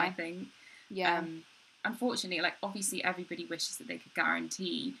down, I think. Yeah. Unfortunately, like, obviously everybody wishes that they could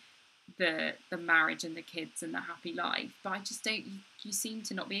guarantee the marriage and the kids and the happy life, but I just don't, you seem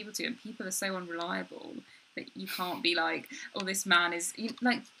to not be able to, and people are so unreliable that you can't be like, oh, this man is,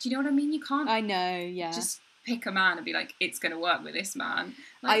 like, do you know what I mean? You can't, I know, just pick a man and be like, it's going to work with this man.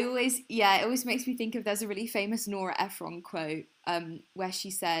 Like, it always makes me think of, there's a really famous Nora Ephron quote where she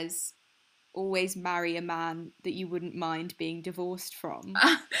says, always marry a man that you wouldn't mind being divorced from.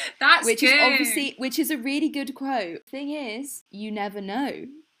 That's good. Which is a really good quote. Thing is, you never know.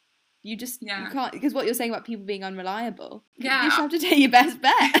 You just you can't, because what you're saying about people being unreliable. You just have to take your best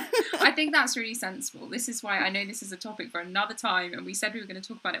bet. I think that's really sensible. This is why, I know this is a topic for another time, and we said we were going to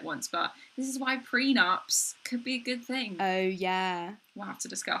talk about it once, but this is why prenups could be a good thing. Oh yeah, we'll have to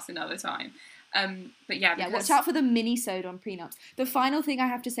discuss another time. But watch out for the mini-sode on prenups. The final thing I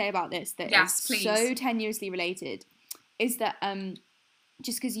have to say about this that is so tenuously related is that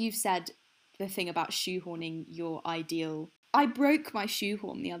just because you've said the thing about shoehorning your ideal, I broke my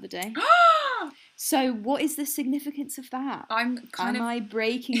shoehorn the other day. So what is the significance of that? Am I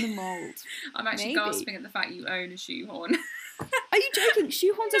breaking the mold? I'm actually gasping at the fact you own a shoehorn. Are you joking?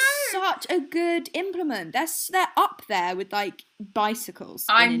 Shoehorns are such a good implement. They're up there with like bicycles.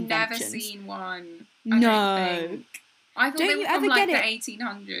 I've in never inventions. seen one. No. I don't think. I thought Don't they you were ever from like get the it?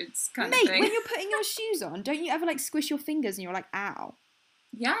 1800s kind Mate, of thing. when you're putting your shoes on, don't you ever like squish your fingers and you're like, ow?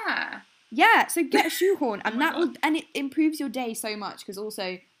 Yeah. Yeah, so get a shoehorn and my that God. will, and it improves your day so much because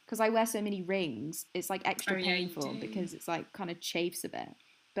I wear so many rings, it's like extra Oh, yeah, you painful do. because it's like kind of chafes a bit.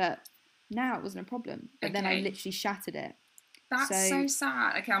 But now it wasn't a problem. But then I Okay. literally shattered it. That's so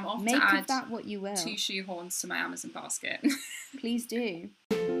sad. Okay, I'm off to Make of add that what you will. 2 shoehorns to my Amazon basket. Please do.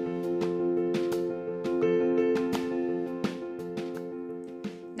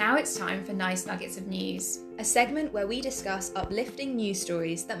 Now it's time for Nice Nuggets of News, a segment where we discuss uplifting news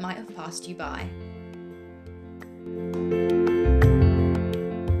stories that might have passed you by.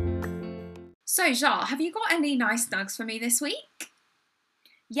 So, Jar, have you got any nice nugs for me this week?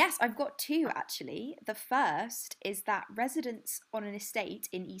 Yes, I've got two actually. The first is that residents on an estate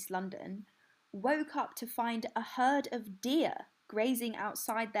in East London woke up to find a herd of deer grazing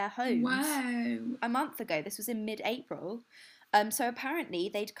outside their homes. Wow. A month ago. This was in mid-April. So apparently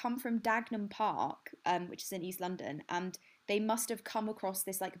they'd come from Dagenham Park, which is in East London, and they must have come across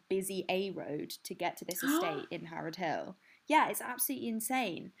this like busy A road to get to this estate in Harrod Hill. Yeah, it's absolutely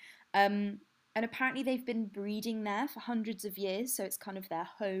insane. And apparently they've been breeding there for hundreds of years, so it's kind of their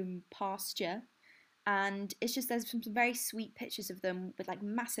home pasture. And it's just, there's some very sweet pictures of them with like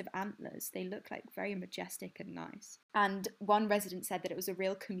massive antlers. They look like very majestic and nice. And one resident said that it was a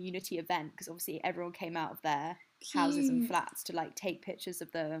real community event because obviously everyone came out of their houses and flats to like take pictures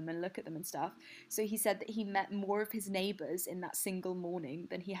of them and look at them and stuff. So he said that he met more of his neighbours in that single morning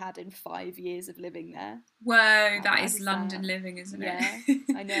than he had in 5 years of living there. Whoa, How that mad is is London that? living, isn't Yeah,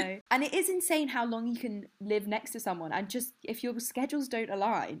 it? I know. And it is insane how long you can live next to someone and just, if your schedules don't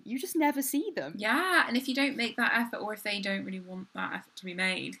align, you just never see them. Yeah, and if you don't make that effort or if they don't really want that effort to be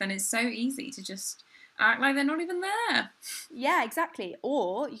made, then it's so easy to just act like they're not even there. Yeah, exactly.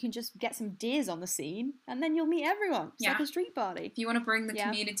 Or you can just get some deers on the scene and then you'll meet everyone. It's like a street party. If you want to bring the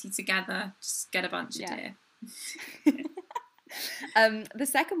community together, just get a bunch of deer. The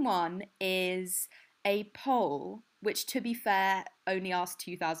second one is a poll, which to be fair, only asked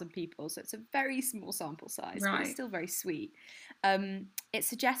 2,000 people. So it's a very small sample size, but it's still very sweet. It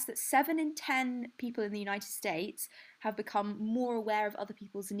suggests that 7 in 10 people in the United States have become more aware of other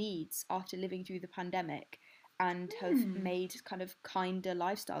people's needs after living through the pandemic and have made kind of kinder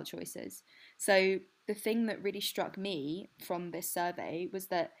lifestyle choices. So the thing that really struck me from this survey was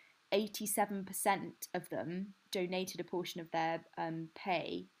that 87% of them donated a portion of their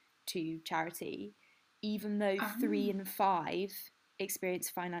pay to charity, even though 3 in 5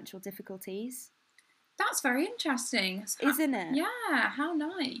 experienced financial difficulties. That's very interesting. Isn't it? Yeah, how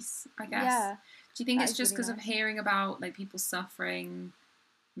nice, I guess. Yeah. Do you think it's just because of hearing about like people suffering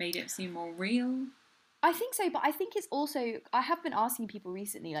made it seem more real? I think so, but I think it's also, I have been asking people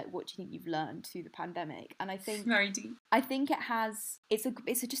recently, like, what do you think you've learned through the pandemic? And I think very deep. I think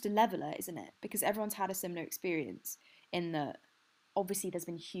it's just a leveler, isn't it? Because everyone's had a similar experience in that obviously there's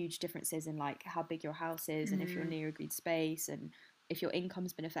been huge differences in like how big your house is and if you're near a green space and if your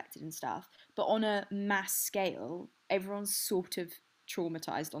income's been affected and stuff. But on a mass scale, everyone's sort of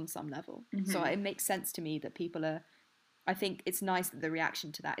traumatized on some level. So it makes sense to me that people are, I think it's nice that the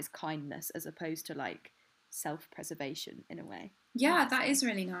reaction to that is kindness as opposed to like self-preservation in a way. Yeah, that is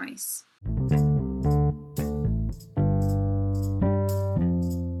really nice.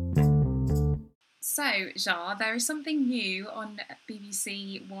 So, Jar, there is something new on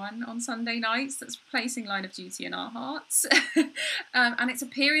BBC One on Sunday nights that's replacing Line of Duty in our hearts. And it's a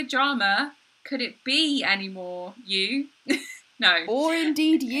period drama. Could it be any more you? No. Or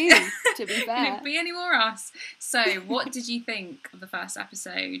indeed you, to be fair. Could it be any more us? So, what did you think of the first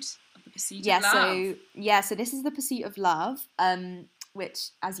episode of The Pursuit of Love? So this is The Pursuit of Love, which,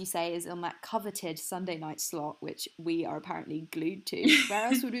 as you say, is on that coveted Sunday night slot, which we are apparently glued to. Where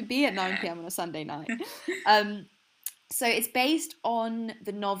else would we be at 9 p.m. on a Sunday night? So it's based on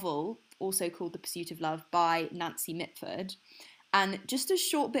the novel, also called The Pursuit of Love, by Nancy Mitford. And just a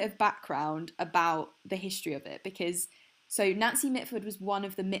short bit of background about the history of it, because so Nancy Mitford was one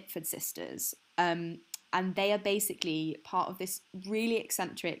of the Mitford sisters, and they are basically part of this really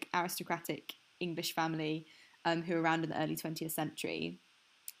eccentric, aristocratic English family who were around in the early 20th century.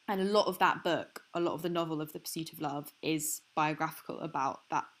 And a lot of that book, a lot of the novel of The Pursuit of Love is biographical about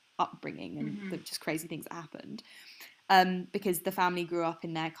that upbringing and the just crazy things that happened. Because the family grew up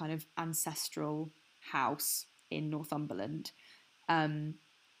in their kind of ancestral house in Northumberland. And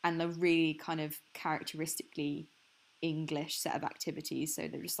they're really kind of characteristically English set of activities. So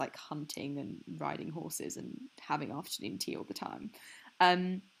they're just like hunting and riding horses and having afternoon tea all the time.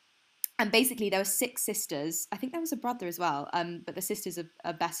 And basically there were 6 sisters. I think there was a brother as well, but the sisters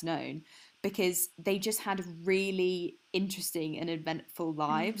are best known because they just had really interesting and eventful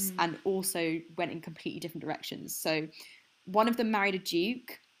lives, and also went in completely different directions. So one of them married a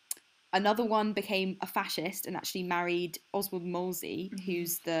duke. Another one became a fascist and actually married Oswald Mosley,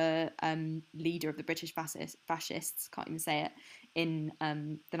 who's the leader of the British fascists, can't even say it, in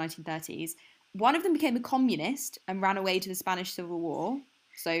the 1930s. One of them became a communist and ran away to the Spanish Civil War.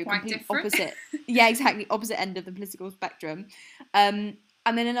 So quite complete different. Opposite. Yeah, exactly. Opposite end of the political spectrum.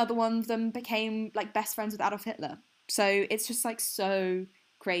 And then another one of them became like best friends with Adolf Hitler. So it's just like so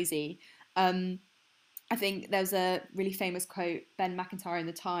crazy. I think there's a really famous quote. Ben McIntyre in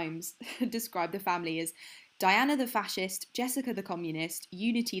the Times described the family as Diana the fascist, Jessica the communist,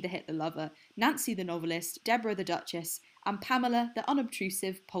 Unity the Hitler lover, Nancy the novelist, Deborah the duchess, and Pamela the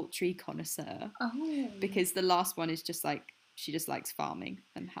unobtrusive poultry connoisseur. Oh. Because the last one is just like, she just likes farming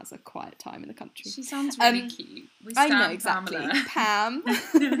and has a quiet time in the country. She sounds really cute. I know, exactly. Pam.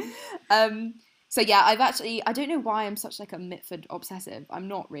 So yeah, I don't know why I'm such like a Mitford obsessive. I'm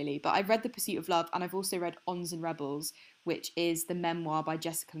not really, but I've read The Pursuit of Love, and I've also read Ons and Rebels, which is the memoir by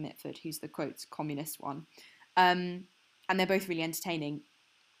Jessica Mitford, who's the quotes communist one. And they're both really entertaining.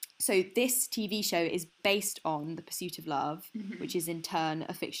 So this TV show is based on The Pursuit of Love, which is in turn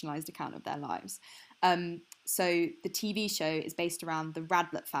a fictionalized account of their lives. So the TV show is based around the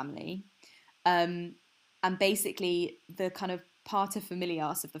Radlett family, and basically the kind of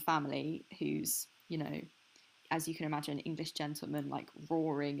paterfamilias of the family, who's, you know, as you can imagine, English gentleman, like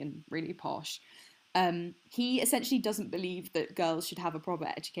roaring and really posh. He essentially doesn't believe that girls should have a proper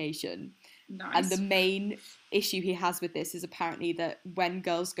education. Nice. And the main issue he has with this is apparently that when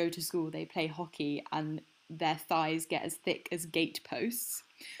girls go to school, they play hockey and their thighs get as thick as gateposts.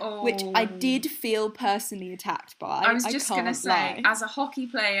 Oh. Which I did feel personally attacked by. I was just going to say, as a hockey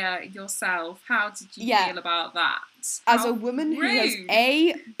player yourself, how did you feel about that? As a woman who has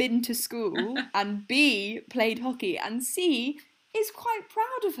A, been to school, and B, played hockey, and C, is quite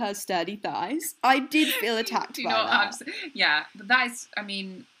proud of her sturdy thighs, I did feel attacked by that. Yeah, but that is, I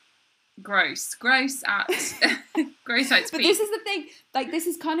mean, gross at gross at its But peak. this is the thing, like, this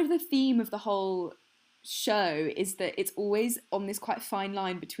is kind of the theme of the whole show, is that it's always on this quite fine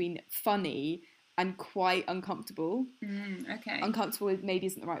line between funny and quite uncomfortable. Okay. Uncomfortable maybe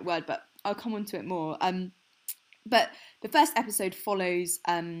isn't the right word, but I'll come on to it more. But the first episode follows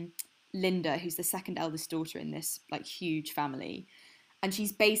Linda, who's the second eldest daughter in this like huge family, and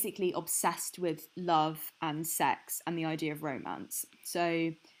she's basically obsessed with love and sex and the idea of romance.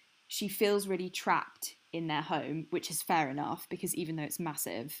 So she feels really trapped in their home, which is fair enough, because even though it's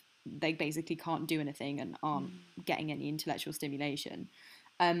massive, they basically can't do anything and aren't getting any intellectual stimulation.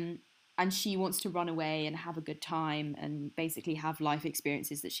 And she wants to run away and have a good time and basically have life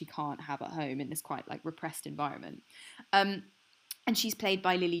experiences that she can't have at home in this quite like repressed environment. And she's played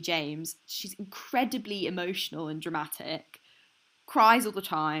by Lily James. She's incredibly emotional and dramatic, cries all the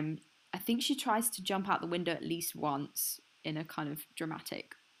time. I think she tries to jump out the window at least once in a kind of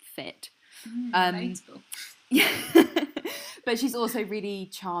dramatic fit. Yeah. But she's also really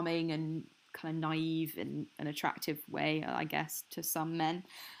charming and kind of naive in an attractive way, I guess, to some men.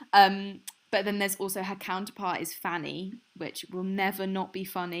 But then there's also her counterpart is Fanny, which will never not be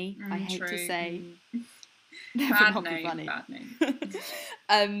funny. I hate to say. Never not be funny. Bad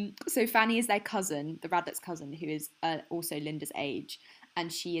name. So Fanny is their cousin, the Radlett's cousin, who is also Linda's age.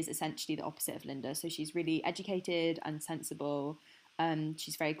 And she is essentially the opposite of Linda. So she's really educated and sensible.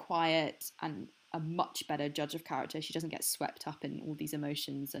 She's very quiet and a much better judge of character. She doesn't get swept up in all these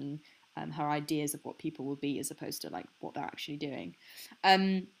emotions and her ideas of what people will be as opposed to like what they're actually doing.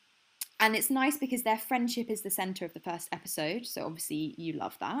 And it's nice because their friendship is the centre of the first episode. So obviously you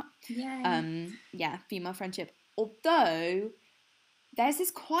love that. Yeah, female friendship. Although there's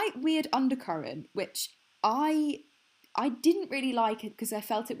this quite weird undercurrent, which I didn't really like it because I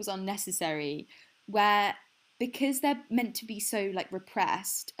felt it was unnecessary, where because they're meant to be so like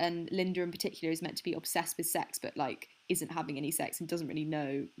repressed, and Linda in particular is meant to be obsessed with sex but like isn't having any sex and doesn't really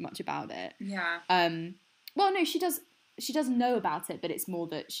know much about it. Yeah. Well, no, she does know about it, but it's more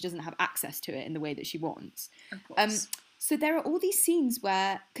that she doesn't have access to it in the way that she wants. Of course. So there are all these scenes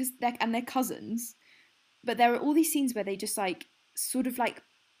where, because they're cousins, but there are all these scenes where they just like sort of like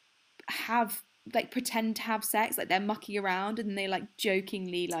have like pretend to have sex, like they're mucking around and they like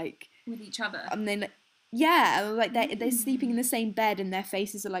jokingly like with each other. And then Yeah, like they're sleeping in the same bed and their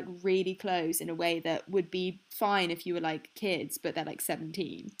faces are like really close in a way that would be fine if you were like kids, but they're like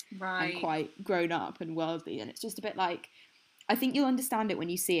 17 and Right. quite grown up and worldly, and it's just a bit like, I think you'll understand it when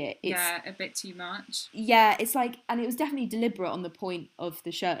you see it. It's, Yeah, a bit too much. yeah, it's like, and it was definitely deliberate on the point of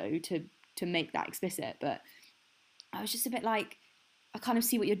the show to make that explicit, but I was just a bit like, I kind of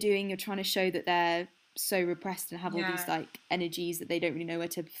see what you're doing. You're trying to show that they're so repressed and have all these Yeah. like energies that they don't really know where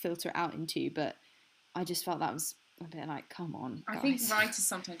to filter it out into, but I just felt that was a bit like, come on, I guys. think writers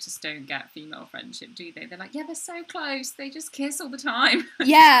sometimes just don't get female friendship, do they? They're like, yeah, they're so close. They just kiss all the time.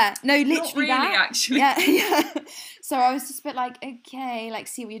 Yeah, no, literally Not really, that. actually. Yeah, yeah. So I was just a bit like, okay, like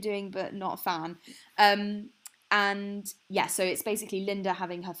see what you're doing, but not a fan. And yeah, so it's basically Linda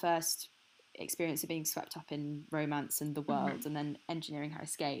having her first experience of being swept up in romance and the world, and then engineering her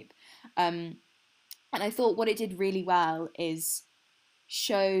escape. And I thought what it did really well is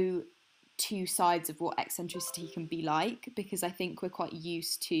show two sides of what eccentricity can be like, because I think we're quite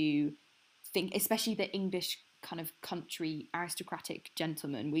used to especially the English kind of country aristocratic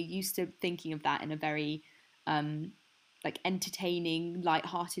gentleman, we're used to thinking of that in a very like entertaining,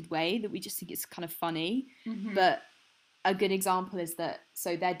 light-hearted way, that we just think it's kind of funny. But a good example is that,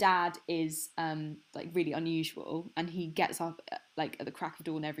 so their dad is like really unusual, and he gets up like at the crack of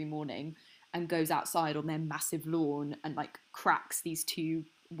dawn every morning and goes outside on their massive lawn and like cracks these two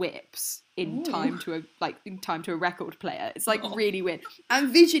whips in time to a record player. It's like really weird,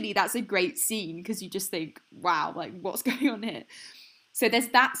 and visually that's a great scene because you just think, wow, like what's going on here. So there's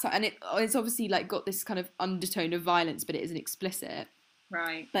that, and it's obviously like got this kind of undertone of violence, but it isn't explicit.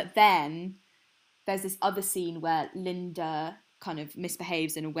 Right. But then there's this other scene where Linda kind of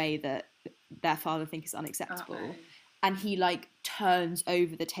misbehaves in a way that their father thinks is unacceptable. And he like turns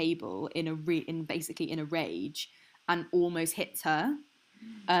over the table in basically in a rage and almost hits her.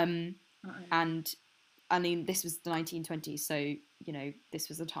 And I mean, this was the 1920s, so you know this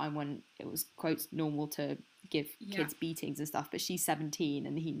was a time when it was quote normal to give kids beatings and stuff. But she's 17,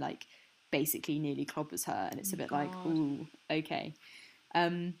 and he like basically nearly clobbers her, and it's a bit like, ooh, okay.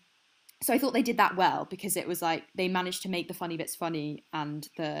 So I thought they did that well, because it was like they managed to make the funny bits funny and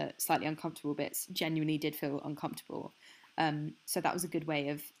the slightly uncomfortable bits genuinely did feel uncomfortable. So that was a good way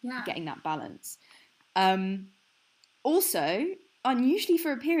of getting that balance. Also, unusually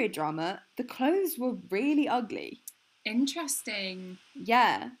for a period drama, the clothes were really ugly. Interesting.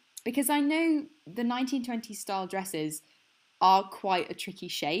 Yeah, because I know the 1920s style dresses are quite a tricky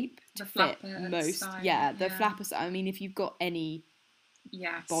shape to fit most. Style, the flappers. I mean, if you've got any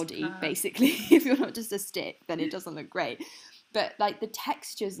body, basically, if you're not just a stick, then it doesn't look great. But like the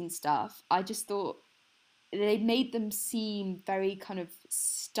textures and stuff, I just thought they made them seem very kind of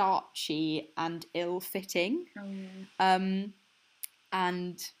starchy and ill-fitting.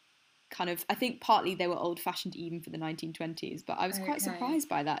 And kind of, I think partly they were old-fashioned even for the 1920s, but I was quite surprised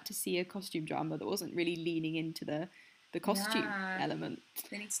by that, to see a costume drama that wasn't really leaning into the costume element.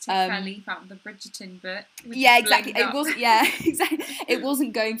 They need to take their leaf out of the Bridgerton book. Yeah, exactly. It wasn't. Yeah, exactly. It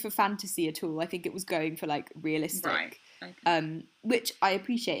wasn't going for fantasy at all. I think it was going for like realistic, right. Okay. Which I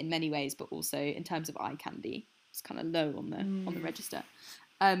appreciate in many ways, but also in terms of eye candy, it's kind of low on the register.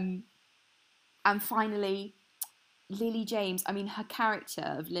 And finally, Lily James. I mean, her character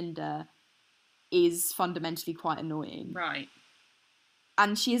of Linda is fundamentally quite annoying. Right.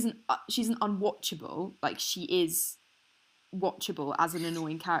 And she isn't unwatchable. Like, she is watchable as an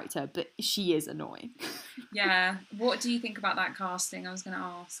annoying character, but she is annoying. Yeah. What do you think about that casting? I was going to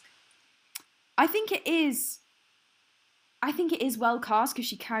ask. I think it is well cast, because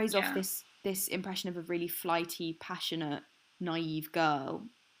she carries off this impression of a really flighty, passionate, naive girl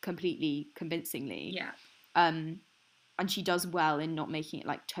completely convincingly. Yeah. And she does well in not making it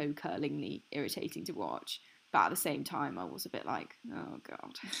like toe curlingly irritating to watch. But at the same time, I was a bit like, oh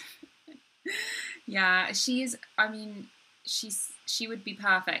god. Yeah, she is. I mean, she would be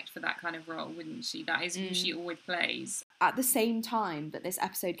perfect for that kind of role, wouldn't she? That is who she always plays. At the same time that this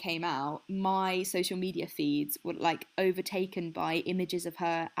episode came out, my social media feeds were like overtaken by images of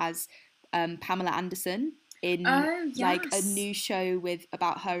her as Pamela Anderson in like a new show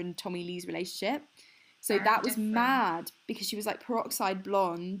about her and Tommy Lee's relationship. So that was mad, because she was like peroxide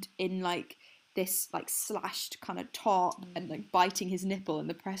blonde in like this like slashed kind of top and like biting his nipple in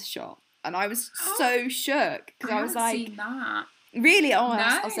the press shot, and I was so shook, because I was like, seen that. Really? Oh, no.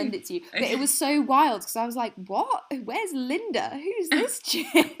 I'll send it to you. But it was so wild, because I was like, what? Where's Linda? Who's this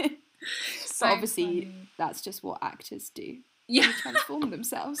chick? So but obviously funny. That's just what actors do. Yeah. They transform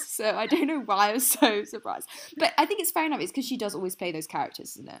themselves. So I don't know why I was so surprised. But I think it's fair enough. It's because she does always play those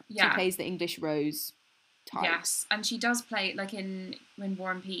characters, isn't it? Yeah. She plays the English Rose type. Yes, and she does play, like in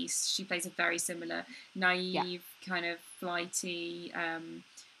War and Peace, she plays a very similar, naive, kind of flighty,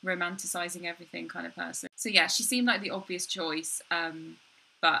 romanticizing everything kind of person. So yeah, she seemed like the obvious choice,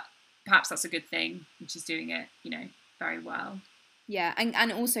 but perhaps that's a good thing, and she's doing it, very well. Yeah,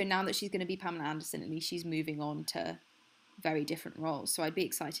 and also now that she's going to be Pamela Anderson, at least she's moving on to very different roles. So I'd be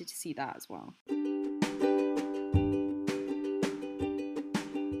excited to see that as well.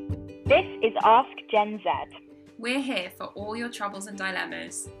 This is Ask Gen Z. We're here for all your troubles and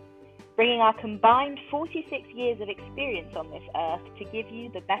dilemmas, bringing our combined 46 years of experience on this earth to give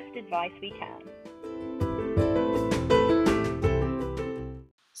you the best advice we can.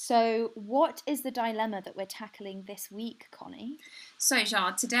 So, what is the dilemma that we're tackling this week, Connie? So,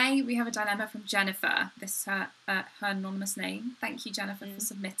 Jade, today we have a dilemma from Jennifer. This is her anonymous name. Thank you, Jennifer, for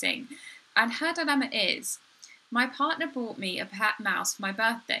submitting. And her dilemma is, my partner bought me a pet mouse for my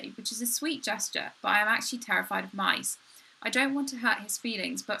birthday, which is a sweet gesture, but I am actually terrified of mice. I don't want to hurt his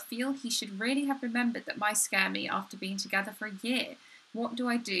feelings, but feel he should really have remembered that mice scare me after being together for a year. What do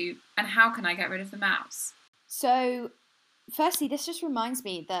I do, and how can I get rid of the mouse? So, firstly, this just reminds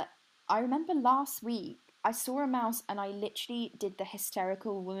me that I remember last week I saw a mouse and I literally did the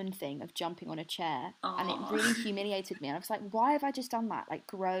hysterical woman thing of jumping on a chair. Aww. And it really humiliated me. And I was like, why have I just done that? Like,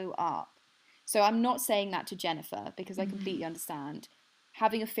 grow up. So I'm not saying that to Jennifer because I completely understand.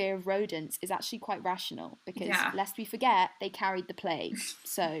 Having a fear of rodents is actually quite rational because, lest we forget, they carried the plague.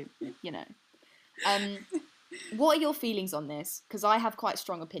 So, what are your feelings on this? Because I have quite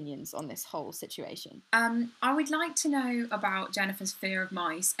strong opinions on this whole situation. I would like to know about Jennifer's fear of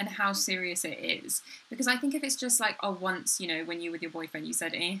mice and how serious it is. Because I think if it's just like, once, when you were with your boyfriend, you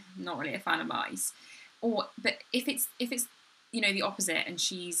said, not really a fan of mice. But if it's the opposite and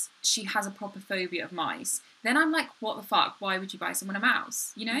she has a proper phobia of mice, then I'm like, what the fuck? Why would you buy someone a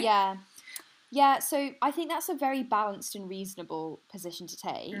mouse? Yeah, so I think that's a very balanced and reasonable position to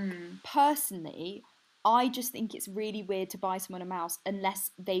take. Personally, I just think it's really weird to buy someone a mouse unless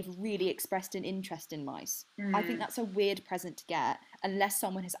they've really expressed an interest in mice. I think that's a weird present to get unless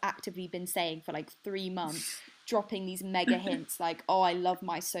someone has actively been saying for like 3 months, dropping these mega hints like, oh, I love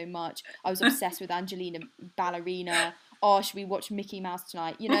mice so much. I was obsessed with Angelina Ballerina. Oh, should we watch Mickey Mouse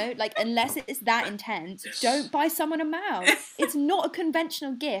tonight? Like, unless it's that intense, don't buy someone a mouse. It's not a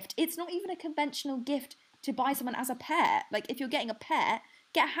conventional gift. It's not even a conventional gift to buy someone as a pet. Like, if you're getting a pet,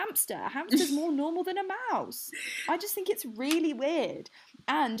 get a hamster. A hamster's more normal than a mouse. I just think it's really weird.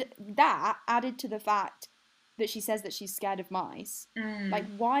 And that added to the fact that she says that she's scared of mice. Like,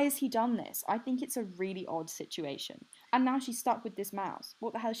 why has he done this? I think it's a really odd situation. And now she's stuck with this mouse.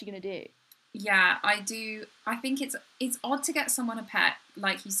 What the hell is she going to do? Yeah, I do. I think it's odd to get someone a pet,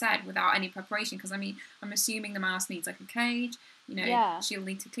 like you said, without any preparation. Because, I'm assuming the mouse needs, like, a cage. She'll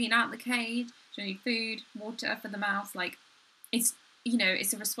need to clean out the cage. She'll need food, water for the mouse. Like, it's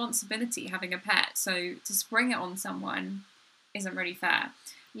a responsibility having a pet. So to spring it on someone isn't really fair.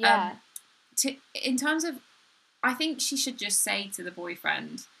 Yeah. In terms of, I think she should just say to the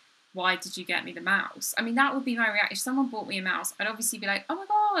boyfriend, why did you get me the mouse? I mean, that would be my reaction. If someone bought me a mouse, I'd obviously be like, oh my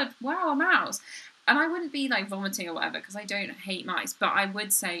God, wow, a mouse. And I wouldn't be like vomiting or whatever because I don't hate mice. But I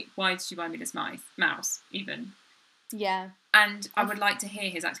would say, why did you buy me this mouse, even? Yeah. And I would like to hear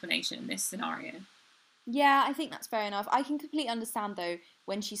his explanation in this scenario. Yeah, I think that's fair enough. I can completely understand though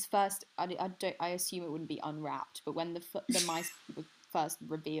when she's first. I assume it wouldn't be unwrapped, but when the mice was first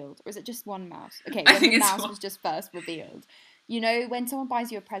revealed, or is it just one mouse? Okay, when the mouse was just first revealed. When someone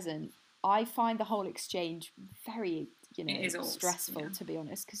buys you a present, I find the whole exchange very, stressful, to be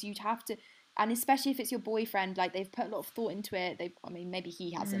honest, because you'd have to, and especially if it's your boyfriend, like they've put a lot of thought into it. Maybe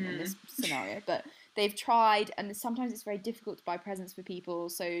he hasn't in this scenario, but they've tried, and sometimes it's very difficult to buy presents for people.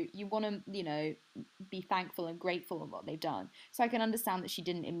 So you want to, be thankful and grateful of what they've done. So I can understand that she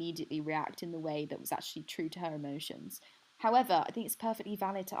didn't immediately react in the way that was actually true to her emotions. However, I think it's perfectly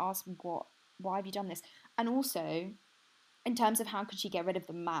valid to ask why have you done this? And also, in terms of how could she get rid of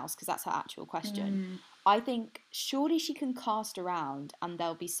the mouse, because that's her actual question, I think surely she can cast around and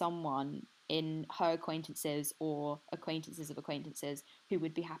there'll be someone in her acquaintances or acquaintances of acquaintances who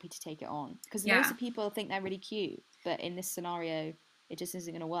would be happy to take it on. Because lots of people think they're really cute, but in this scenario, it just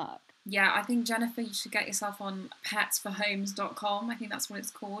isn't going to work. Yeah, I think, Jennifer, you should get yourself on petsforhomes.com. I think that's what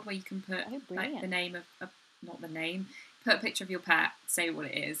it's called, where you can put like the name of not the name, put a picture of your pet, say what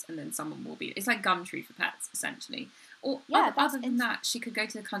it is, and then someone will be... It's like Gumtree for pets, essentially. Or other than that, she could go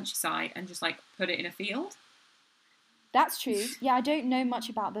to the countryside and just like put it in a field. That's true. Yeah, I don't know much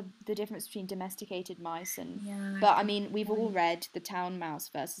about the difference between domesticated mice and... but I mean, we've all read the town mouse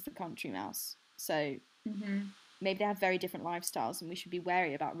versus the country mouse. So maybe they have very different lifestyles and we should be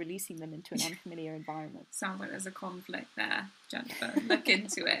wary about releasing them into an unfamiliar environment. Sounds like there's a conflict there, Jennifer. Look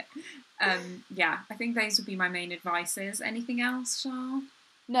into it. Yeah, I think those would be my main advices. Anything else, Shah?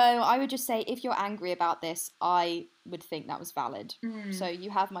 No, I would just say if you're angry about this, I would think that was valid. So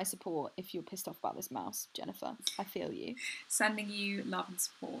you have my support if you're pissed off about this mouse, Jennifer. I feel you. Sending you love and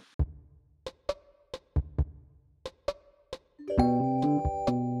support.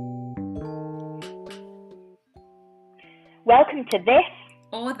 Welcome to This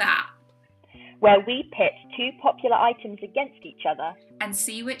Or That, where we pit two popular items against each other and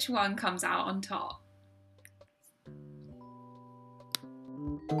see which one comes out on top.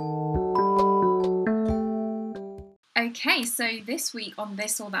 Okay, so this week on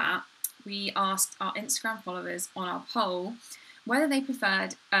This or That, we asked our Instagram followers on our poll whether they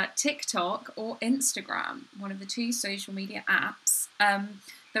preferred TikTok or Instagram, one of the two social media apps.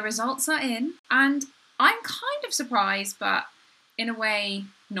 The results are in, and I'm kind of surprised, but in a way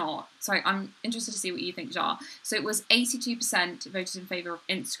not. So I'm interested to see what you think, Jar. So it was 82% voted in favour of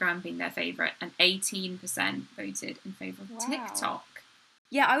Instagram being their favourite, and 18% voted in favour of TikTok.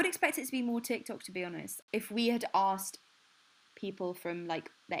 Yeah, I would expect it to be more TikTok, to be honest. If we had asked people from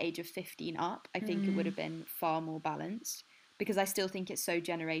like the age of 15 up, I think it would have been far more balanced, because I still think it's so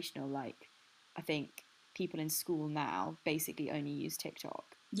generational. Like, I think people in school now basically only use TikTok.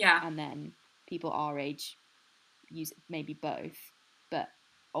 Yeah. And then people our age use maybe both, but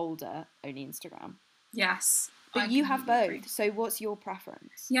older only Instagram. Yes. But you have both, so what's your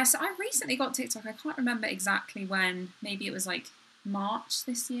preference? Yes, I recently got TikTok. I can't remember exactly when. Maybe it was like March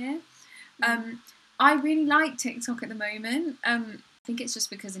this year. I really like TikTok at the moment. I think it's just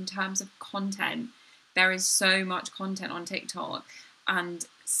because in terms of content, there is so much content on TikTok, and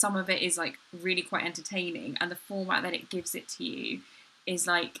some of it is like really quite entertaining, and the format that it gives it to you is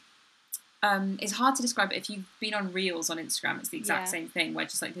like it's hard to describe, but if you've been on Reels on Instagram, it's the exact same thing, where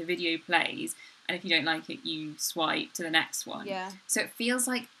just like the video plays, and if you don't like it, you swipe to the next one. Yeah. So it feels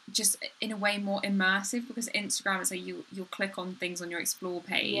like just in a way more immersive, because Instagram is like you'll click on things on your explore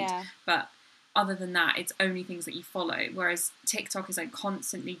page, but other than that, it's only things that you follow. Whereas TikTok is like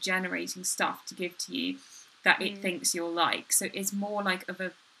constantly generating stuff to give to you that it thinks you'll like. So it's more like of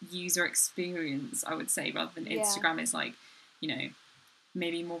a user experience, I would say, rather than Instagram is like, you know,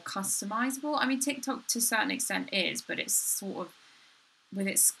 maybe more customizable. I mean, TikTok to a certain extent is, but it's sort of, with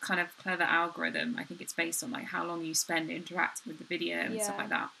its kind of clever algorithm, I think it's based on like how long you spend interacting with the video and stuff like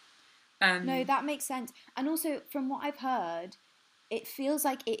that. No, that makes sense. And also, from what I've heard, it feels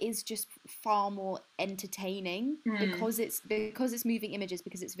like it is just far more entertaining because it's moving images,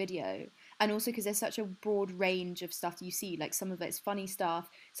 because it's video, and also because there's such a broad range of stuff you see. Like, some of it's funny stuff,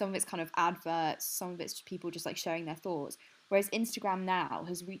 some of it's kind of adverts, some of it's people just like sharing their thoughts. Whereas Instagram now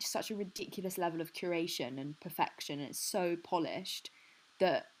has reached such a ridiculous level of curation and perfection, and it's so polished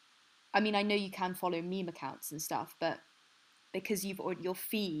that, I mean, I know you can follow meme accounts and stuff, but because your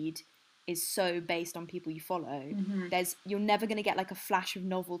feed is so based on people you follow, you're never going to get like a flash of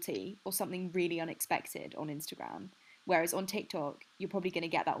novelty or something really unexpected on Instagram. Whereas on TikTok, you're probably going to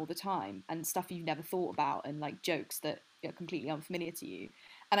get that all the time, and stuff you've never thought about, and like jokes that are completely unfamiliar to you.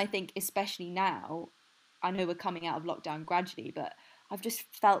 And I think especially now, I know we're coming out of lockdown gradually, but I've just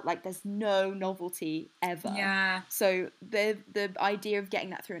felt like there's no novelty ever. Yeah. So the idea of getting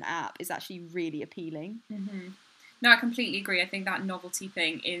that through an app is actually really appealing. No, I completely agree. I think that novelty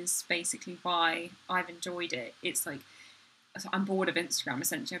thing is basically why I've enjoyed it. It's like, I'm bored of Instagram,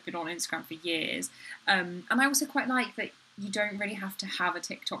 essentially. I've been on Instagram for years. And I also quite like that you don't really have to have a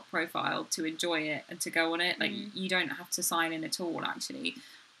TikTok profile to enjoy it and to go on it. Like, you don't have to sign in at all, actually.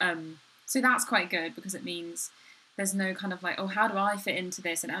 So that's quite good, because it means there's no kind of like, oh, how do I fit into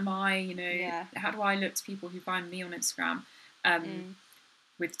this? And am I, you know, how do I look to people who find me on Instagram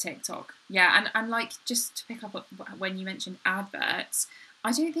with TikTok? Yeah, and like, just to pick up when you mentioned adverts,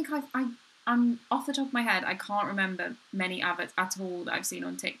 I don't think I'm off the top of my head, I can't remember many adverts at all that I've seen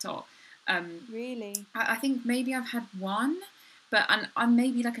on TikTok. Really? I think maybe I've had one, but and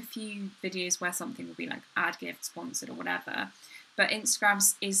maybe like a few videos where something will be like ad gift sponsored or whatever. But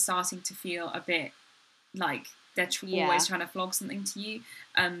Instagram is starting to feel a bit like they're always trying to flog something to you.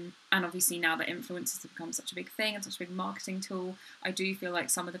 And obviously now that influencers have become such a big thing and such a big marketing tool, I do feel like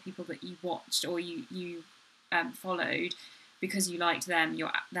some of the people that you watched or you followed because you liked them,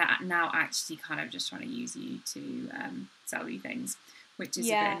 they're now actually kind of just trying to use you to sell you things, which is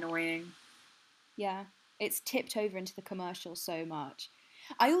a bit annoying. Yeah, it's tipped over into the commercial so much.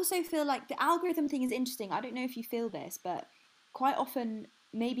 I also feel like the algorithm thing is interesting. I don't know if you feel this, but quite often,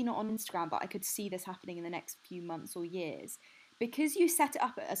 maybe not on Instagram, but I could see this happening in the next few months or years. because you set it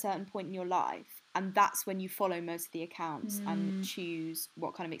up at a certain point in your life, and that's when you follow most of the accounts and choose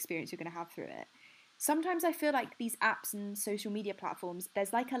what kind of experience you're going to have through it. Sometimes I feel like these apps and social media platforms,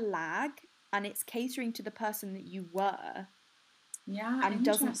 there's like a lag, and it's catering to the person that you were. Yeah, and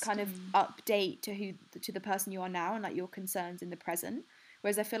doesn't kind of update to the person you are now and like your concerns in the present.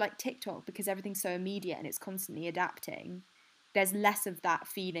 Whereas I feel like TikTok, because everything's so immediate and it's constantly adapting, there's less of that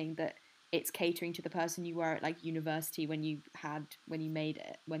feeling that it's catering to the person you were at like university when you made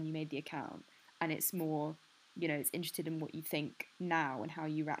the account, and it's more, you know, it's interested in what you think now and how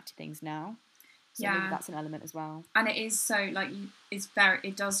you react to things now. So maybe that's an element as well. And it is so like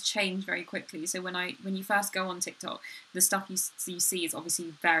it does change very quickly. So when you first go on TikTok, the stuff you see is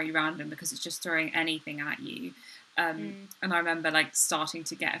obviously very random because it's just throwing anything at you. And I remember like starting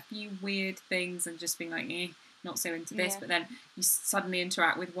to get a few weird things and just being like, not so into this. But then you suddenly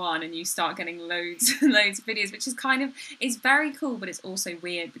interact with one and you start getting loads and loads of videos, which is it's very cool, but it's also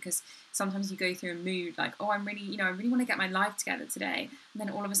weird because sometimes you go through a mood like, oh, I really want to get my life together today, and then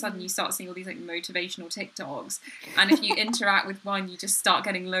all of a sudden you start seeing all these like motivational TikToks, and if you interact with one, you just start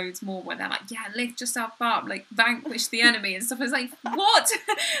getting loads more where they're like, yeah, lift yourself up, like vanquish the enemy and stuff. It's like, what?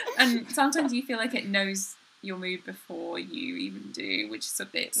 And sometimes you feel like it knows your mood before you even do, which is a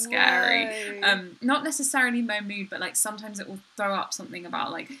bit scary. Whoa. Not necessarily my mood, but like sometimes it will throw up something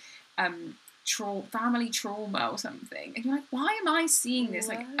about like family trauma or something, and you're like, why am I seeing this?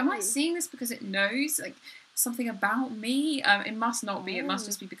 Like, am I seeing this because it knows like something about me? It must not be. It must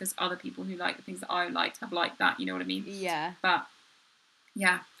just be because other people who like the things that I liked have liked that. You know what I mean? Yeah. But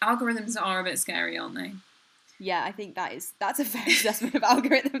yeah, algorithms are a bit scary, aren't they? Yeah, I think that's a fair assessment of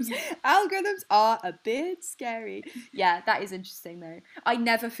algorithms. Algorithms are a bit scary. Yeah, that is interesting though. I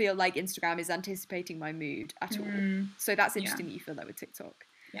never feel like Instagram is anticipating my mood at all. So that's interesting that you feel that with TikTok.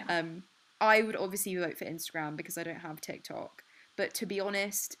 Yeah. I would obviously vote for Instagram because I don't have TikTok. But to be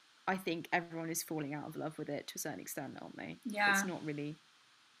honest, I think everyone is falling out of love with it to a certain extent, aren't they? Yeah. It's not really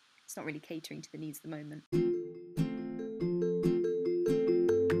catering to the needs of the moment.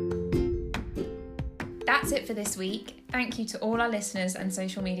 That's it for this week. Thank you to all our listeners and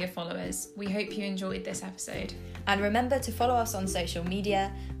social media followers. We hope you enjoyed this episode. And remember to follow us on social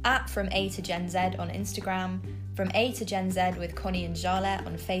media at From A to Gen Z on Instagram, From A to Gen Z with Connie and Jarlath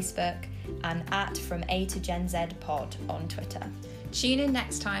on Facebook, and at From A to Gen Z Pod on Twitter. Tune in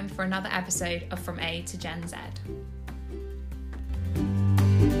next time for another episode of From A to Gen Z.